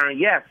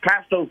concerned, yes,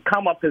 Castro's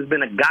come-up has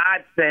been a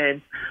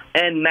godsend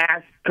and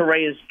masked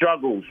Correa's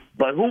struggles.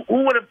 But who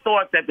would have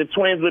thought that the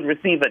Twins would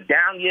receive a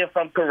down year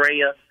from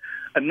Correa,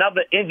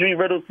 another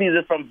injury-riddled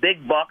season from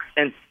Big Bucks,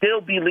 and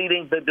still be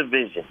leading the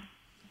division?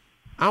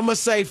 I'm going to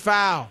say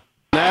foul.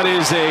 That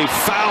is a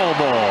foul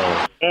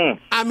ball.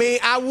 I mean,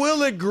 I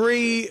will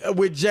agree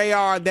with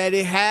JR that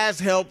it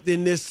has helped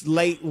in this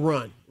late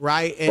run,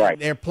 right?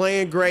 And they're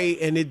playing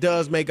great, and it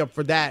does make up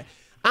for that.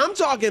 I'm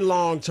talking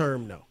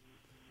long-term,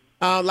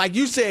 though. Like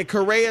you said,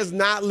 Correa's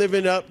not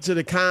living up to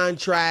the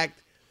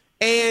contract.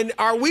 And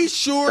are we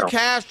sure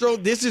Castro,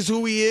 this is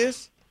who he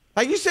is?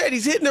 Like you said,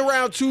 he's hitting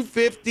around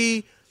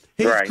 250.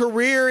 His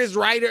career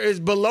is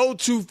below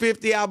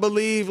 250, I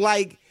believe.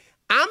 Like,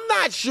 I'm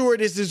not sure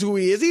this is who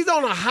he is. He's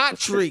on a hot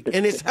streak,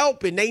 and it's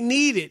helping. They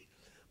need it.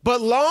 But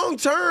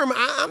long-term,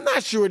 I'm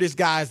not sure this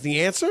guy's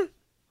the answer.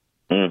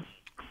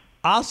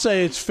 I'll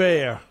say it's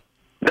fair.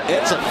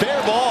 It's a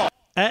fair ball.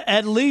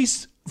 At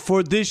least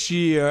for this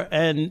year.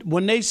 And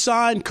when they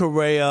signed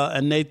Correa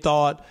and they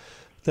thought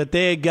that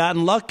they had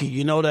gotten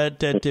lucky,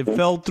 that it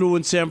fell through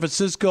in San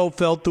Francisco,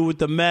 fell through with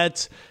the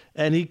Mets,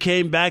 and he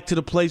came back to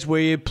the place where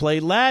he had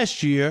played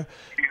last year.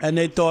 and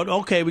they thought,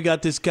 okay, we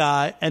got this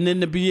guy, and then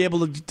to be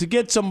able to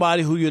get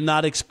somebody who you're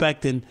not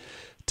expecting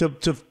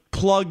to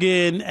plug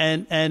in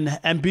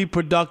and be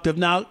productive.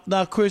 Now,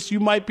 Chris, you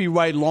might be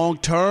right long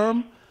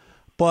term,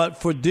 but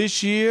for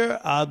this year,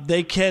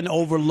 they can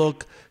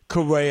overlook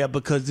Correa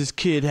because this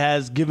kid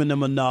has given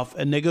them enough,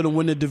 and they're going to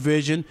win the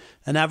division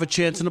and have a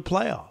chance in the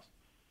playoffs.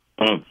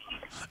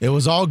 It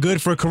was all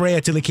good for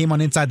Correa till he came on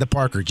Inside the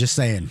Parker. Just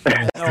saying.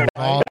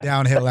 All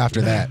downhill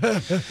after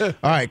that.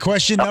 All right,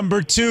 question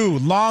number 2.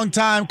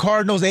 Longtime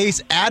Cardinals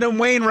ace Adam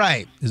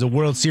Wainwright is a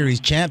World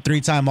Series champ,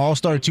 3-time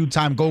All-Star,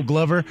 2-time Gold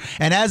Glover,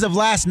 and as of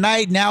last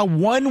night, now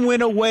 1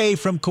 win away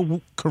from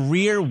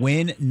career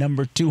win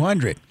number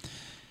 200.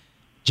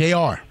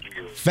 JR,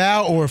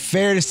 foul or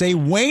fair to say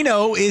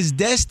Waino is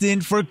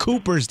destined for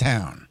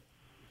Cooperstown?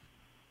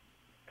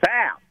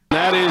 Foul.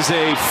 That is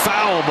a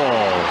foul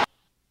ball.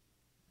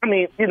 I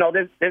mean,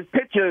 there's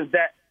pitchers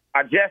that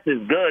are just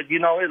as good.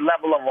 His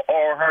level of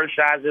Oral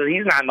Hershiser,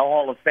 he's not in the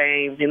Hall of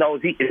Fame.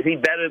 Is he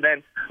better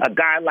than a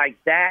guy like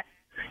that?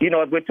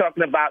 If we're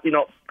talking about,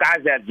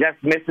 guys that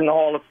just missing the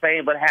Hall of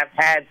Fame but have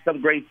had some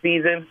great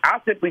seasons,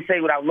 I'll simply say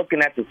without looking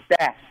at the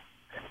stats.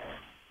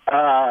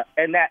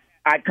 And that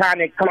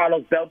iconic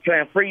Carlos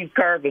Beltran freeze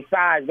curve and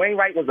size,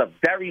 Wainwright was a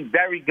very,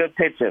 very good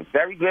pitcher.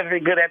 Very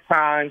good at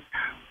times.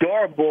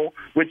 Durable,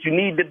 which you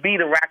need to be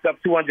to rack up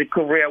 200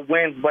 career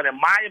wins. But in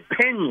my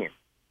opinion,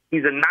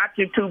 he's a notch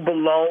or two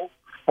below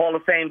Hall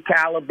of Fame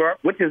caliber,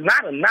 which is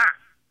not a knock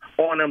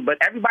on him. But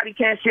everybody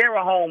can't share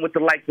a home with the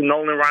likes of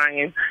Nolan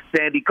Ryan,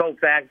 Sandy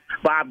Koufax,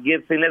 Bob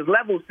Gibson. There's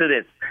levels to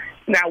this.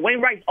 Now,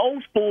 Wainwright's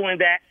old school in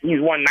that he's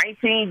won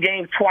 19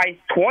 games twice,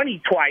 20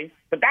 twice,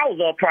 but that was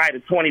all prior to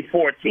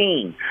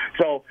 2014.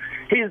 So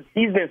his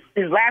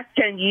last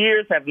 10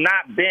 years have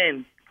not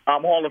been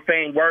Hall of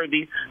Fame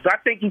worthy. So I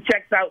think he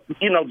checks out,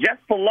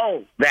 just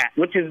below that,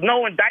 which is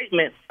no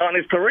indictment on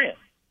his career.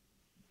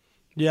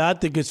 Yeah, I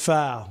think it's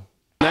foul.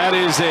 That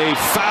is a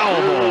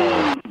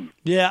foul ball.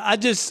 Yeah,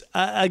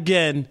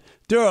 again,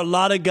 there are a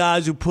lot of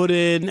guys who put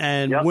in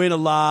and win a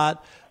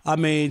lot. I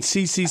mean,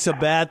 CC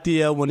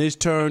Sabathia, when his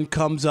turn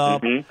comes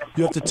up, you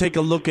have to take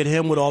a look at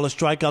him with all the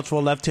strikeouts for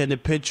a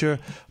left-handed pitcher.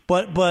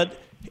 But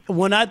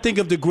when I think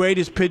of the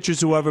greatest pitchers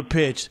who ever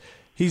pitched,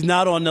 he's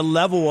not on the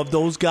level of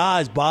those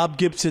guys. Bob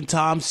Gibson,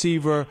 Tom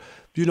Seaver,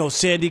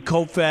 Sandy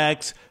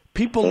Koufax,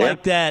 people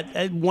like that.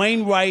 And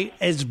Wainwright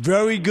is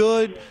very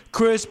good,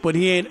 Chris, but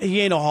he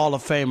ain't a Hall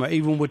of Famer,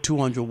 even with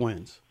 200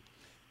 wins.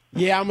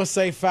 Yeah, I'm going to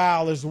say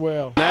foul as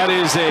well. That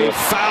is a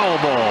foul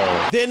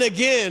ball. Then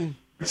again,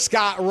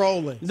 Scott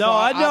Rowland. No, so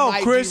I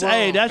know, Chris.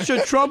 Hey, that's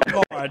your trump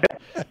card.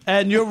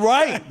 And you're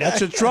right. That's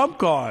your trump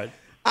card.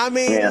 I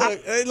mean,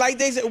 like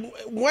they said,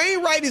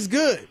 Wainwright is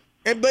good.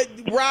 But,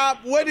 Rob,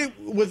 I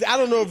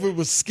don't know if it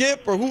was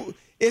Skip or who.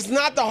 It's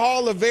not the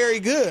Hall of Very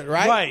Good,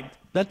 right? Right.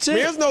 That's it.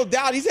 There's no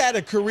doubt he's had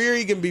a career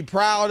he can be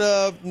proud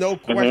of. No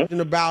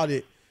question about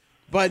it.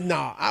 But,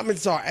 no, I'm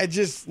sorry.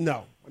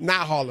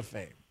 Not Hall of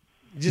Fame.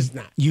 Just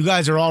not. You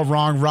guys are all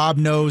wrong. Rob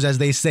knows, as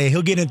they say,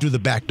 he'll get in through the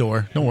back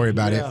door. Don't worry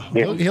about it.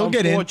 He'll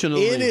get in.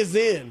 It is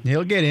in.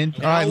 He'll get in.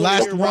 All right,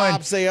 last hear one.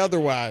 Rob say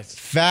otherwise.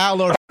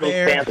 Foul or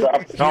fair?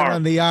 Here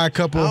on the Odd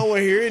Couple. I don't want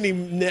to hear any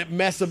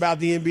mess about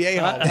the NBA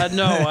Hall.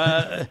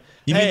 No.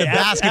 You mean the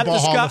Basketball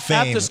Hall of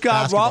Fame?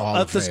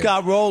 After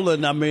Scott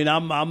Rowland, I mean,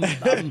 I'm on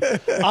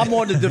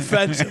the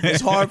defensive.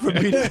 It's hard for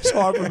me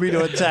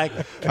to attack.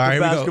 All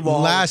right, here we go.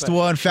 Last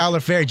one. Foul or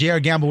fair? J.R.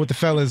 Gamble with the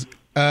fellas.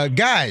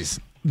 Guys,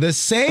 the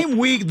same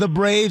week the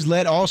Braves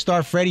let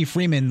All-Star Freddie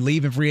Freeman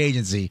leave in free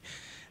agency,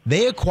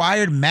 they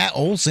acquired Matt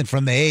Olson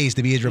from the A's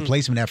to be his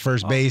replacement at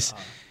first base.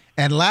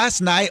 And last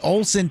night,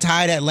 Olson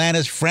tied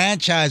Atlanta's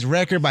franchise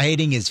record by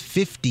hitting his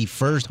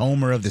 51st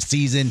homer of the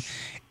season.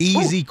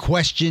 Easy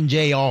question,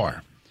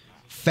 JR.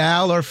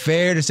 Foul or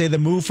fair to say the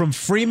move from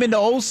Freeman to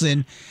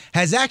Olson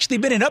has actually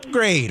been an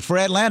upgrade for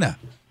Atlanta?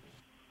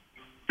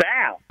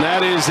 Foul.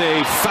 That is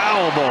a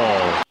foul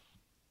ball.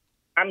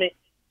 I mean,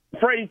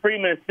 Freddie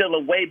Freeman is still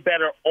a way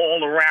better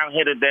all-around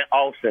hitter than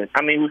Olson.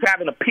 I mean, he was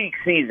having a peak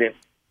season.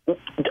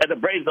 The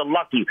Braves are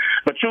lucky.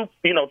 But truth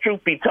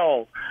be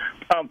told,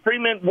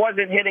 Freeman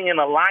wasn't hitting in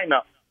a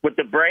lineup with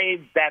the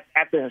Braves that's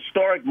at the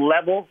historic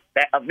level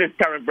of this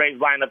current Braves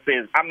lineup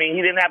is. I mean,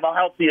 he didn't have a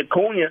healthy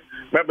Acuna.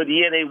 Remember the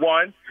year they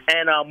won?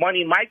 And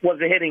Money Mike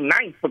wasn't hitting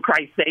ninth, for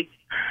Christ's sake.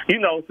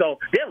 So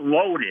they're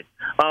loaded.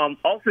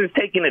 Olson's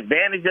taking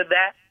advantage of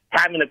that,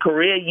 having a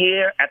career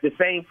year at the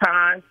same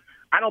time.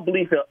 I don't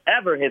believe he'll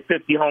ever hit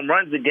 50 home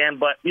runs again,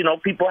 but,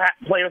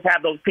 players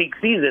have those peak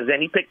seasons,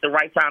 and he picked the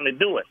right time to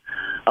do it.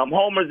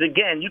 Homers,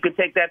 again, you could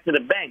take that to the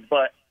bank,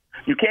 but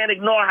you can't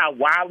ignore how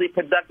wildly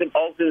productive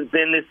Olson's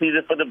been this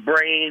season for the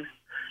Braves,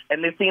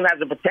 and this team has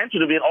the potential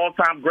to be an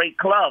all-time great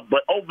club.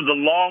 But over the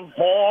long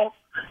haul,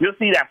 you'll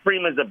see that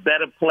Freeman's a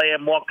better player,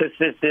 more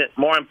consistent,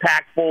 more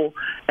impactful,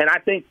 and I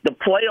think the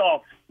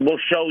playoffs will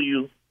show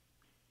you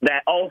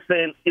that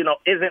Olson,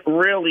 isn't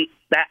really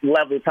that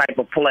level type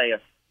of player.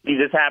 He's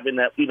just having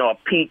a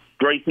peak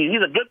great season.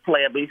 He's a good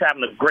player, but he's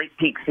having a great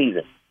peak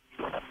season.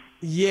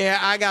 Yeah,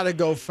 I got to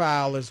go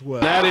foul as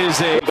well. That is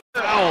a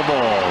foul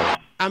ball.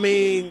 I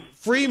mean,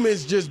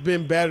 Freeman's just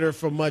been better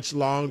for much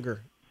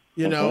longer.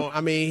 You know,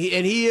 I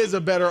mean, he is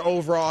a better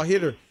overall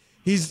hitter.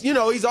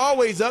 He's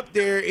always up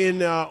there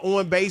in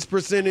on base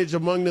percentage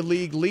among the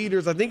league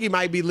leaders. I think he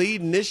might be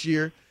leading this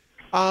year.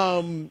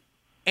 And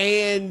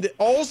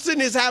Olsen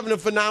is having a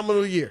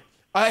phenomenal year.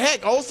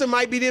 Heck, Olsen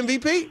might be the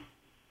MVP.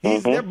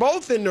 They're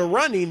both in the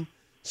running.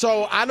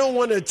 So I don't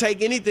want to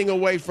take anything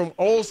away from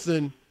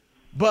Olsen,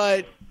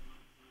 but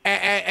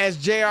as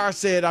JR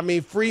said, I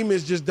mean,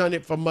 Freeman's just done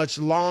it for much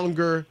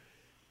longer.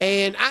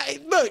 And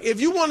look,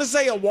 if you want to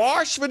say a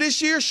wash for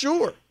this year,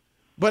 sure.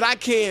 But I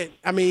can't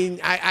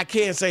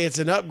say it's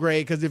an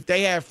upgrade, because if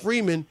they have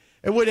Freeman,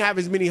 it wouldn't have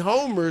as many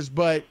homers,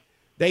 but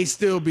they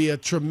still be a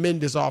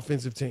tremendous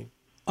offensive team.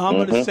 I'm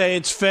going to say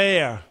it's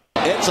fair.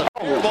 It's a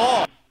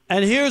ball.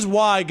 And here's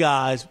why,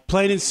 guys,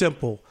 plain and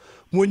simple.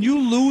 When you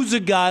lose a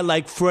guy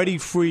like Freddie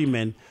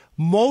Freeman,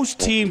 most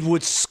teams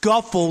would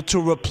scuffle to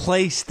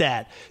replace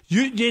that.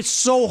 It's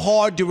so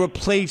hard to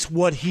replace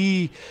what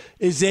he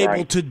is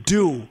able to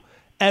do.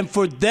 And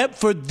for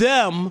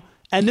them,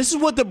 and this is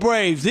what the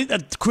Braves,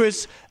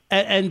 Chris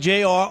and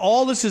JR,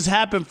 all this has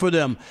happened for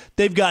them.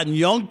 They've gotten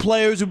young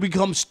players who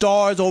become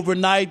stars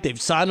overnight. They've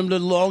signed them to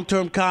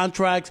long-term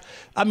contracts.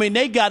 I mean,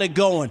 they got it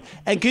going.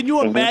 And can you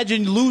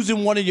imagine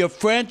losing one of your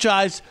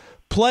franchise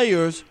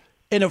players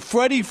in a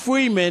Freddie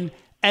Freeman,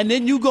 and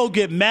then you go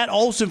get Matt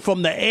Olson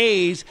from the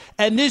A's,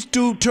 and this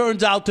dude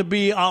turns out to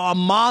be a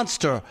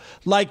monster?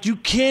 Like, you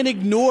can't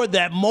ignore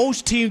that.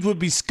 Most teams would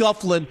be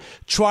scuffling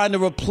trying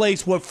to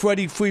replace what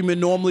Freddie Freeman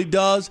normally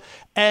does.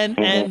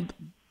 And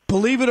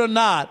believe it or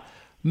not,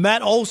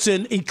 Matt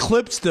Olson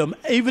eclipsed them.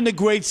 Even the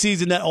great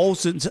season that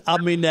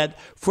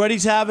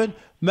Freddie's having,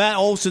 Matt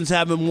Olson's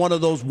having one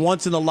of those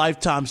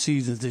once-in-a-lifetime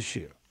seasons this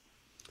year.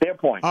 Fair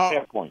point.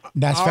 Fair point.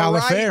 That's foul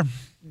or fair.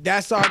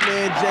 That's our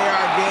man,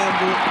 J.R.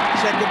 Gamble.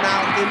 Check him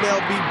out,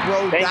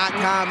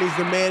 MLBBro.com. He's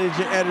the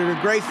managing editor.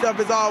 Great stuff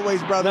as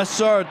always, brother. Yes,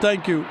 sir.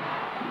 Thank you.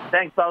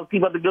 Thanks, fellas.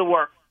 Keep up the good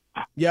work.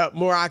 Yep,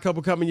 more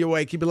iCouple coming your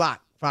way. Keep it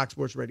locked. Fox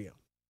Sports Radio.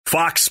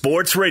 Fox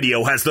Sports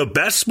Radio has the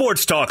best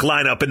sports talk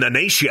lineup in the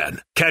nation.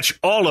 Catch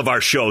all of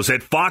our shows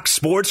at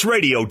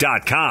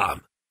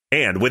foxsportsradio.com.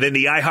 And within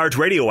the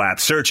iHeartRadio app,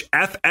 search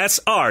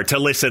FSR to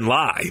listen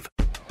live.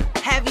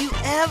 Have you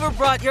ever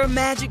brought your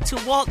magic to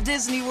Walt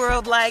Disney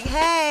World like,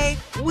 hey,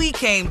 we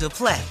came to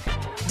play?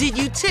 Did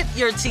you tip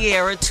your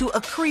tiara to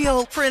a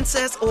Creole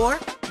princess or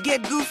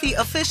get goofy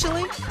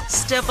officially?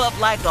 Step up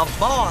like a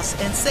boss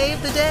and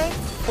save the day?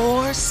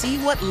 Or see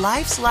what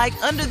life's like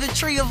under the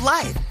tree of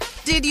life?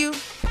 Did you?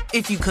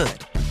 If you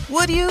could.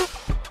 Would you?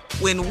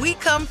 When we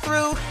come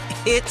through,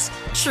 it's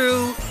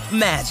true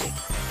magic.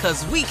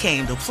 'Cause we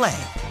came to play.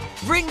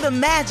 Bring the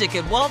magic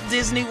at Walt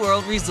Disney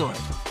World Resort.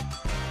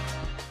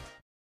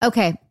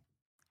 Okay,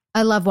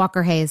 I love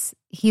Walker Hayes.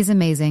 He's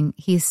amazing.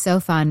 He's so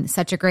fun,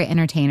 such a great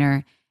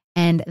entertainer.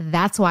 And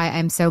that's why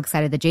I'm so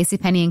excited that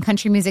JCPenney and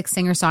country music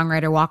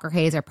singer-songwriter Walker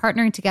Hayes are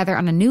partnering together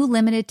on a new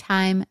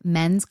limited-time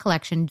men's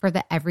collection for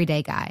the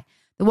everyday guy.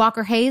 The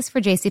Walker Hayes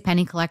for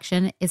JCPenney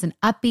collection is an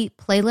upbeat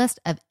playlist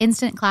of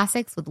instant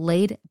classics with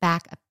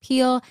laid-back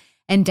appeal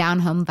and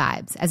down-home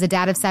vibes. As a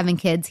dad of 7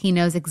 kids, he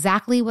knows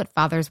exactly what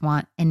fathers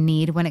want and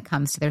need when it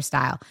comes to their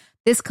style.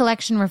 This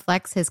collection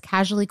reflects his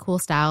casually cool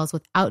styles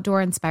with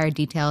outdoor-inspired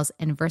details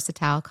and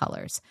versatile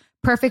colors.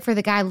 Perfect for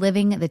the guy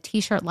living the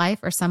t-shirt life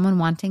or someone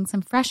wanting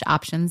some fresh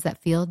options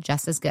that feel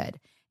just as good.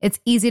 It's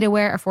easy to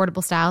wear,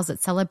 affordable styles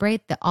that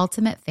celebrate the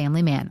ultimate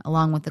family man,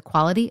 along with the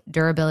quality,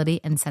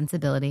 durability, and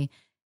sensibility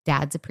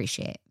dads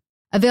appreciate.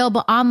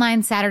 Available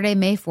online Saturday,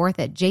 May 4th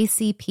at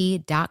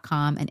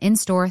jcp.com and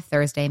in-store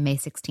Thursday, May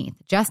 16th,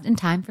 just in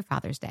time for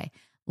Father's Day.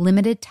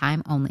 Limited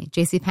time only.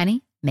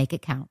 JCPenney, make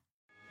it count.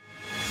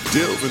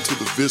 Delve into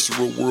the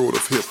visceral world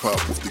of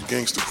hip-hop with the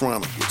Gangsta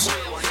Chronicles,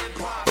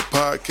 a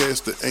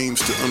podcast that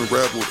aims to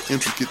unravel the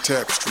intricate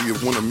tapestry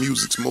of one of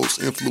music's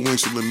most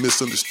influential and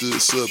misunderstood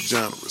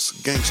subgenres,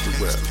 gangsta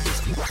rap.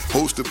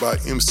 Hosted by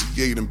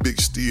MC8 and Big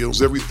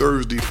Steels every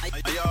Thursday,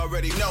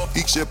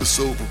 each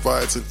episode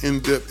provides an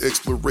in-depth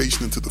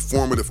exploration into the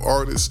formative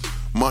artists,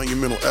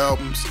 monumental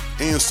albums,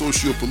 and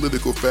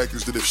socio-political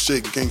factors that have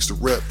shaped gangsta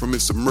rap from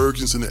its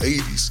emergence in the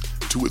 80s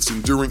to its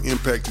enduring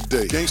impact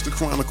today. Gangsta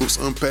Chronicles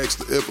unpacks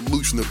the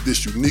evolution of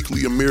this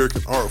uniquely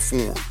American art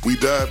form. We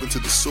dive into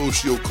the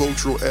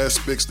socio-cultural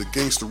aspects that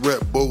gangsta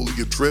rap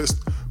boldly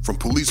addressed, from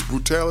police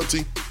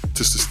brutality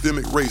to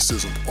systemic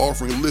racism,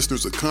 offering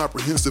listeners a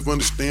comprehensive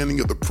understanding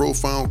of the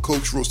profound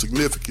cultural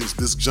significance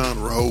this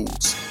genre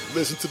holds.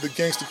 Listen to the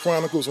Gangsta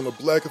Chronicles on the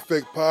Black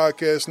Effect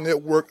Podcast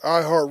Network,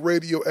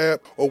 iHeartRadio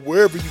app, or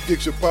wherever you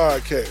get your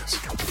podcasts.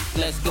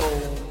 Let's go.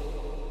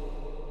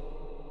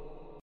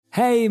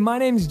 Hey, my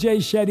name's Jay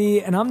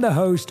Shetty, and I'm the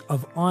host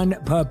of On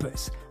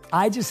Purpose.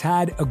 I just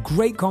had a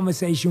great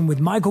conversation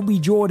with Michael B.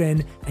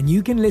 Jordan, and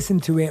you can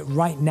listen to it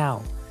right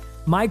now.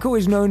 Michael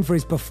is known for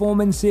his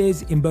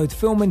performances in both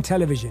film and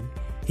television.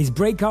 His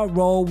breakout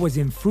role was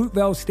in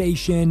Fruitvale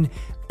Station,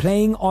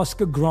 playing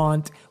Oscar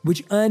Grant,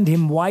 which earned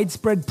him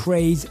widespread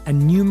praise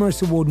and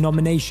numerous award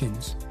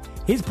nominations.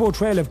 His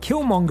portrayal of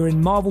Killmonger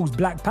in Marvel's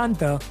Black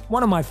Panther,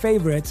 one of my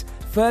favorites,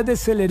 further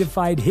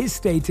solidified his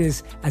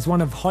status as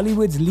one of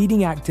Hollywood's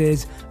leading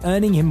actors,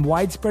 earning him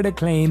widespread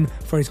acclaim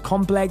for his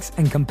complex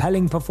and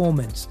compelling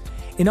performance.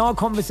 In our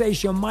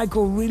conversation,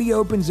 Michael really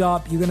opens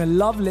up. You're going to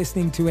love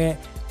listening to it,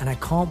 and I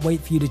can't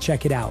wait for you to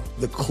check it out.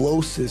 The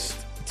closest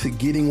to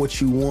getting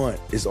what you want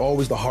is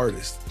always the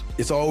hardest.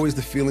 It's always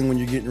the feeling when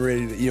you're getting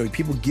ready to,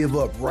 people give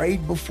up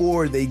right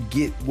before they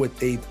get what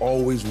they've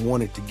always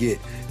wanted to get.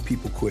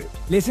 People quit.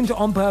 Listen to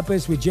On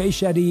Purpose with Jay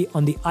Shetty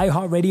on the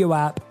iHeartRadio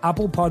app,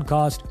 Apple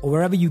Podcast, or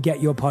wherever you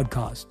get your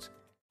podcasts.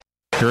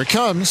 Here it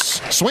comes.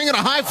 Swinging a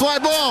high fly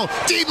ball.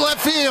 Deep left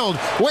field.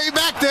 Way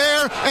back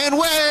there and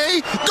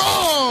way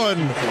gone.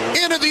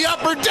 Into the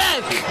upper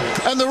deck.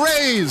 And the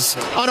Rays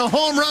on a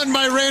home run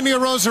by Randy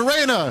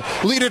Arozarena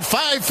lead it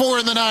 5-4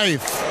 in the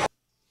ninth.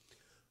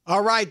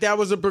 All right, that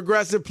was a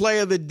Progressive Play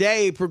of the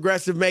Day.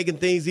 Progressive making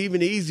things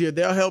even easier.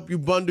 They'll help you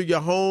bundle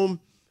your home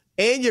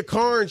and your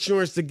car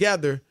insurance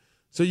together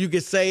so you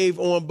can save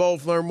on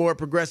both. Learn more at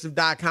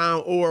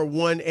Progressive.com or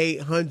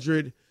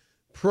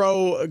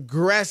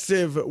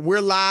 1-800-PROGRESSIVE.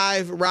 We're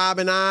live, Rob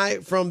and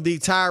I, from the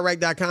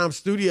TireRack.com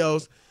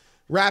studios,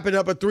 wrapping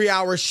up a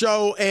 3-hour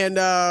show. And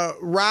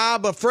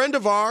Rob, a friend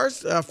of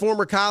ours, a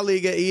former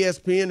colleague at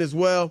ESPN as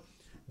well,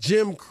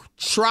 Jim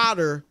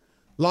Trotter,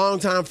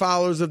 longtime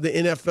followers of the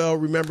NFL,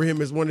 remember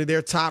him as one of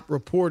their top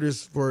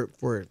reporters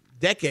for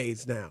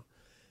decades now.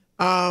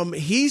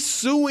 He's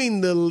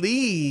suing the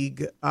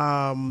league,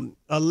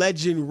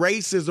 alleging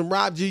racism.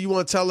 Rob G, you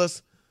want to tell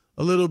us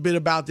a little bit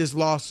about this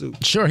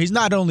lawsuit? Sure. He's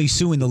not only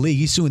suing the league,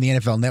 he's suing the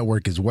NFL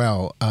Network as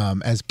well,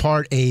 as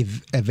part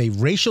of a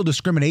racial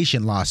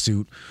discrimination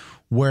lawsuit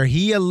where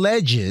he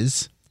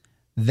alleges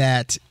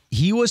that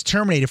he was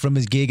terminated from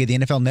his gig at the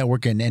NFL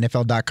Network and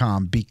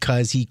NFL.com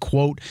because he,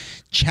 quote,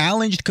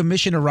 challenged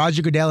Commissioner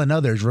Roger Goodell and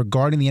others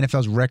regarding the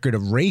NFL's record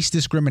of race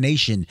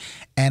discrimination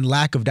and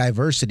lack of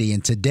diversity.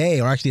 And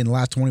today, or actually in the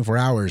last 24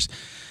 hours,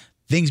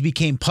 things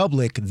became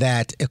public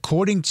that,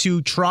 according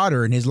to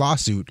Trotter in his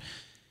lawsuit,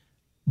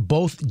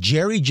 both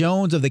Jerry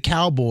Jones of the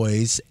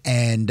Cowboys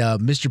and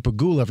Mr.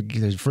 Pagula,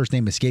 his first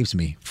name escapes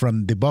me,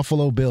 from the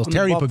Buffalo Bills,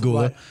 Terry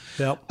Pagula,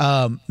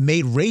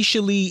 made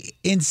racially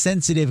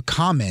insensitive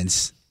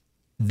comments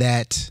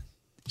that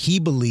he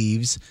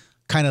believes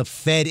kind of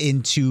fed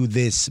into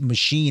this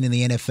machine in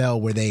the NFL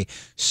where they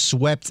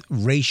swept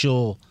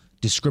racial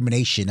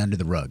discrimination under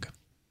the rug.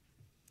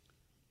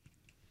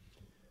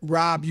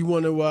 Rob, you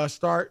want to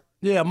start?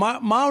 Yeah, my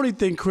only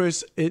thing,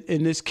 Chris,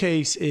 in this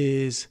case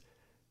is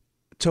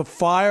to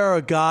fire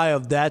a guy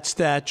of that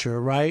stature,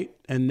 right,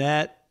 and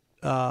that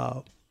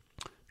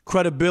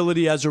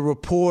credibility as a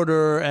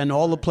reporter and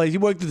all the plays. He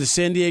worked at the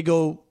San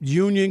Diego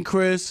Union,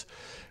 Chris,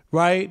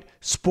 right?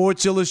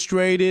 Sports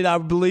Illustrated, I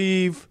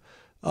believe.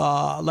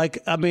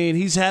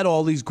 He's had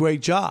all these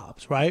great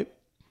jobs, right?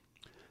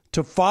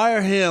 To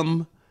fire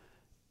him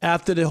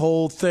after the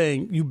whole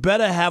thing, you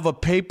better have a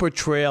paper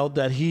trail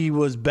that he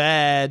was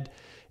bad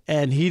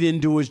and he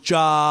didn't do his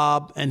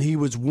job and he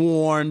was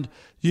warned,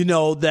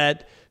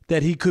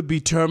 that he could be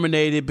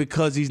terminated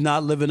because he's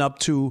not living up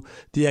to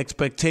the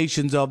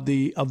expectations of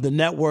the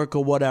network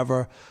or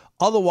whatever.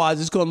 Otherwise,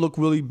 it's going to look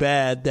really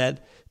bad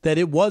that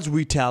it was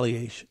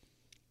retaliation.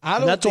 I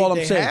don't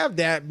think they have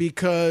that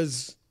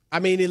because,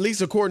 at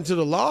least according to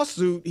the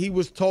lawsuit, he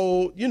was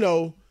told,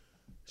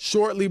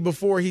 shortly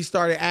before he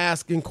started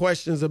asking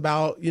questions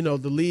about, the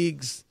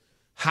league's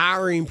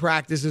hiring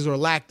practices or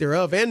lack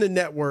thereof and the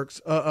networks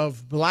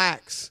of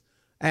blacks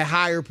at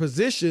higher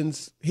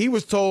positions, he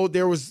was told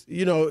there was,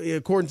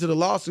 according to the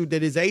lawsuit,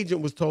 that his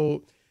agent was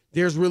told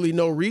there's really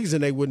no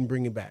reason they wouldn't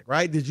bring him back,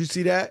 right? Did you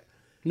see that?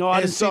 No,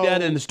 I didn't see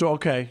that in the story.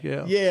 Okay,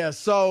 yeah. Yeah,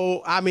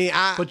 so,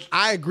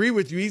 I agree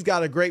with you. He's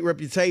got a great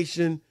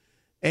reputation,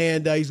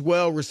 and he's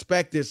well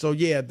respected. So,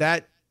 yeah,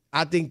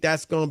 I think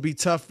that's going to be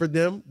tough for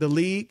them, the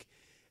league.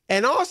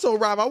 And also,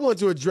 Rob, I want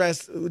to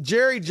address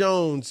Jerry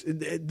Jones.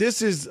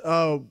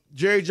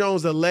 Jerry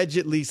Jones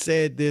allegedly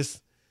said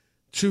this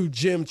to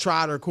Jim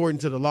Trotter, according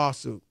to the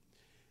lawsuit.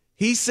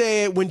 He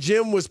said when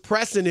Jim was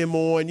pressing him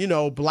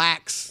on,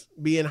 blacks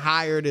being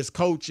hired as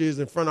coaches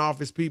and front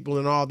office people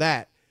and all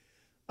that,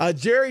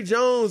 Jerry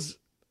Jones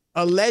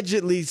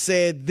allegedly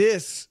said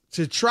this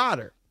to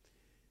Trotter: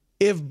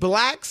 if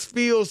blacks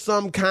feel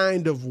some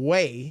kind of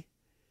way,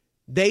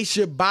 they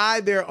should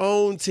buy their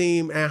own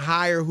team and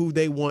hire who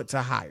they want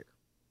to hire.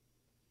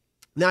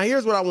 Now,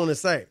 here's what I want to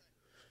say.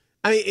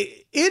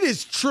 It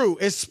is true,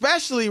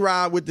 especially,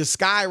 Rob, with the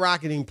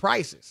skyrocketing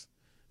prices.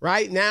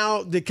 Right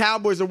now, the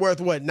Cowboys are worth,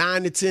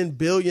 $9 to $10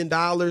 billion.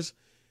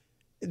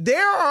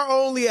 There are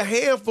only a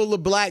handful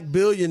of black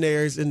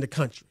billionaires in the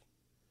country.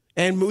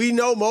 And we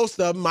know most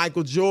of them: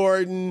 Michael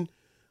Jordan,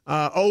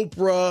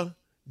 Oprah,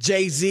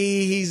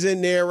 Jay-Z, he's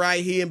in there,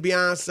 right? He and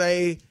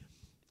Beyonce.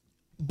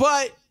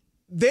 But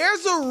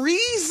there's a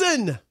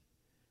reason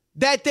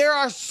that there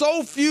are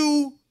so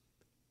few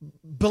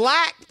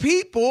black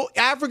people,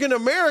 African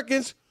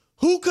Americans,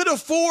 who could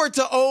afford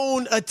to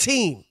own a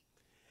team.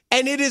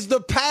 And it is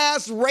the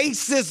past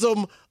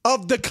racism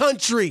of the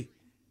country.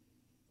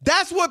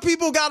 That's what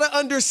people got to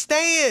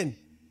understand.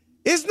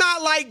 It's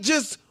not like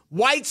just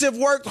whites have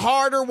worked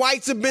harder,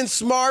 whites have been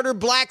smarter,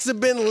 blacks have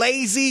been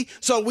lazy,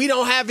 so we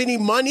don't have any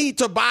money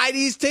to buy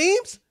these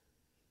teams?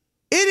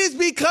 It is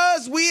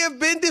because we have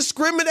been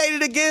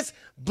discriminated against.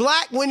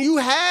 When you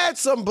had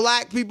some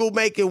black people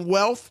making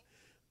wealth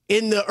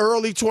in the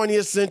early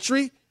 20th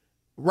century,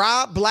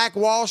 Black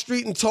Wall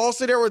Street in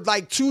Tulsa, there were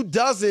like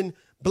 24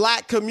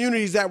 black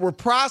communities that were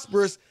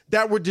prosperous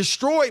that were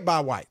destroyed by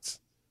whites.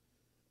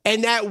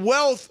 And that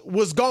wealth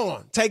was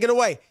gone, taken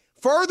away.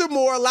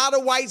 Furthermore, a lot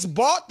of whites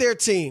bought their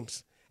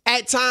teams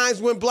at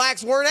times when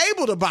blacks weren't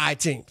able to buy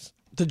teams.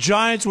 The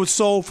Giants were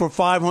sold for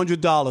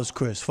 $500,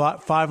 Chris.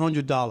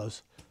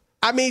 $500.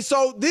 I mean,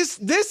 so this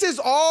is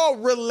all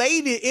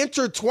related,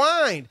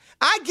 intertwined.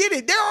 I get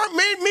it. There aren't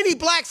many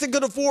blacks that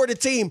could afford a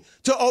team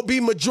to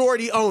be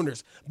majority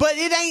owners. But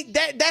it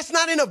ain't that's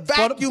not in a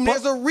vacuum.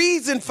 There's a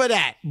reason for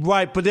that.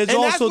 Right, but there's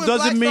also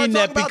doesn't mean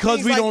that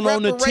because we don't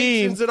own a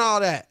team and all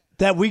that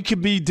we can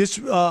be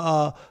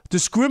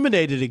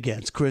discriminated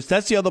against, Chris.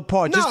 That's the other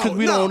part. Just because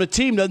we don't own a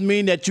team doesn't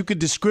mean that you could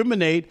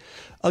discriminate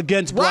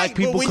against black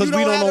people because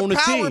we don't own a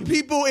team.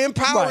 People in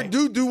power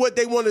do what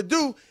they want to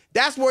do.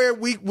 That's where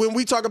when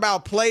we talk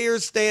about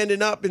players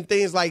standing up and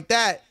things like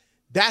that,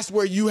 that's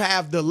where you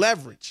have the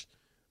leverage.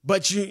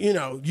 But you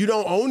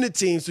don't own the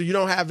team, so you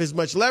don't have as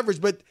much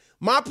leverage. But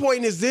my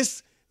point is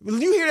this: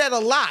 you hear that a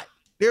lot.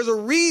 There's a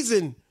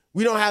reason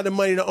we don't have the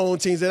money to own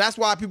teams, and that's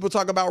why people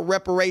talk about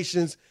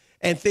reparations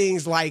and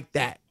things like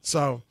that.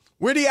 So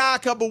we're the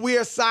Odd Couple. We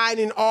are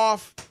signing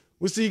off.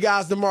 We'll see you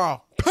guys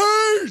tomorrow.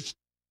 Peace!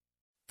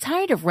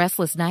 Tired of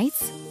restless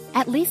nights?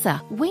 At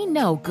Leesa, we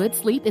know good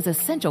sleep is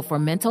essential for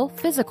mental,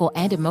 physical,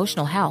 and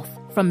emotional health.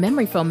 From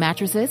memory foam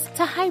mattresses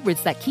to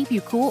hybrids that keep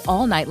you cool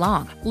all night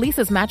long,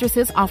 Leesa's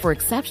mattresses offer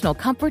exceptional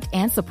comfort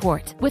and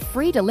support with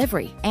free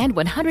delivery and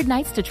 100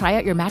 nights to try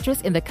out your mattress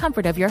in the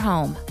comfort of your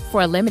home.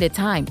 For a limited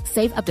time,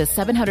 save up to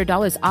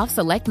 $700 off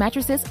select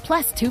mattresses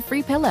plus 2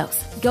 free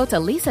pillows. Go to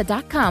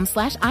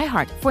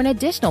leesa.com/iHeart for an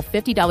additional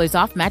 $50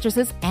 off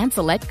mattresses and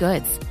select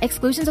goods.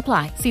 Exclusions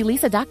apply. See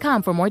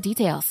leesa.com for more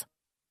details.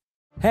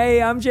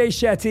 Hey, I'm Jay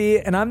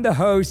Shetty, and I'm the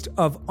host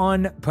of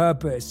On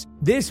Purpose.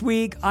 This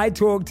week, I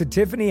talked to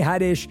Tiffany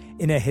Haddish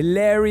in a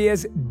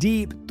hilarious,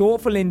 deep,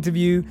 thoughtful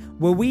interview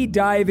where we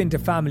dive into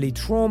family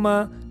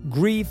trauma,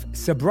 grief,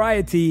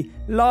 sobriety,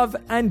 love,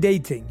 and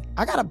dating.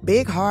 I got a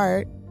big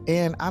heart,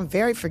 and I'm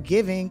very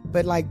forgiving,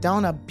 but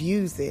don't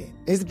abuse it.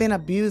 It's been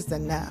abused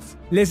enough.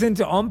 Listen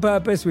to On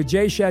Purpose with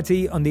Jay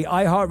Shetty on the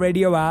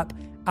iHeartRadio app,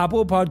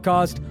 Apple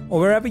Podcast,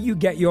 or wherever you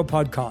get your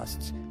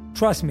podcasts.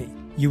 Trust me,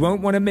 you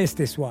won't want to miss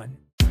this one.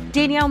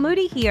 Danielle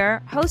Moody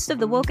here, host of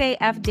the Woke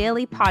AF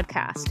Daily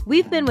podcast.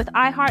 We've been with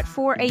iHeart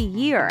for a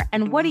year,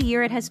 and what a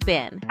year it has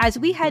been. As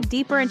we head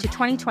deeper into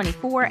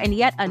 2024 and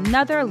yet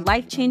another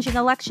life-changing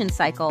election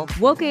cycle,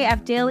 Woke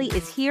AF Daily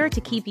is here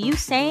to keep you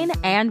sane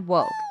and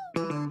woke.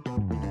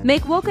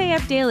 Make Woke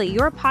AF Daily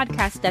your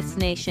podcast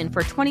destination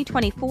for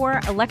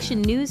 2024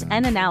 election news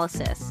and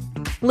analysis.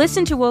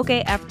 Listen to Woke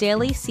AF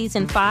Daily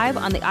Season 5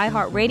 on the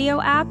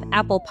iHeartRadio app,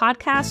 Apple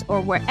Podcasts, or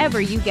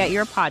wherever you get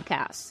your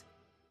podcasts.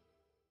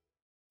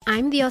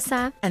 I'm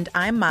Diosa. And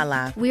I'm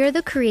Mala. We are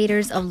the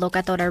creators of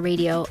Locatora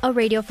Radio, a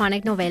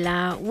radiophonic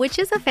novela, which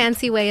is a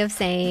fancy way of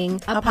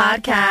saying a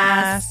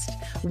podcast.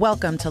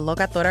 Welcome to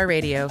Locatora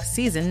Radio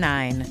Season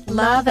 9.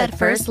 Love at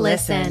first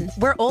listen.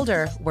 We're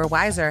older, we're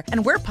wiser,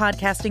 and we're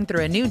podcasting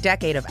through a new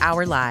decade of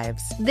our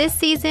lives. This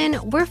season,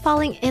 we're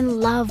falling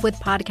in love with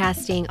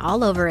podcasting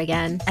all over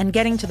again. And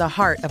getting to the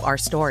heart of our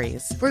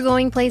stories. We're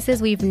going places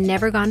we've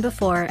never gone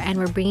before, and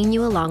we're bringing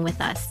you along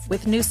with us.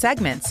 With new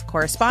segments,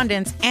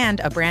 correspondence, and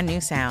a brand new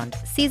sound.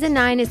 Season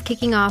 9 is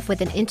kicking off with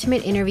an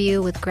intimate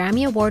interview with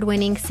Grammy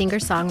Award-winning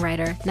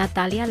singer-songwriter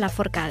Natalia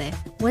Lafourcade.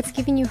 What's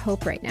giving you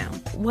hope right now?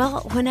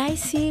 Well, when I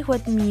see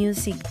what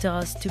music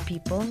does to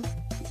people,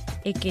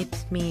 it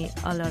gives me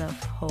a lot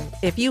of hope.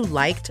 If you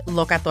liked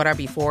Locatora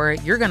before,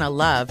 you're going to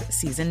love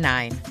Season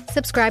 9.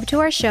 Subscribe to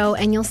our show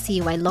and you'll see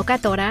why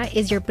Locatora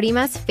is your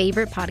prima's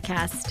favorite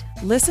podcast.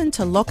 Listen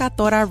to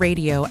Locatora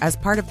Radio as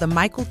part of the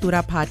My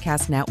Cultura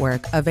Podcast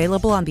Network,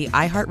 available on the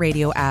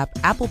iHeartRadio app,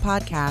 Apple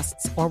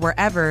Podcasts, or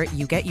wherever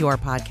you get your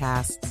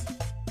podcasts.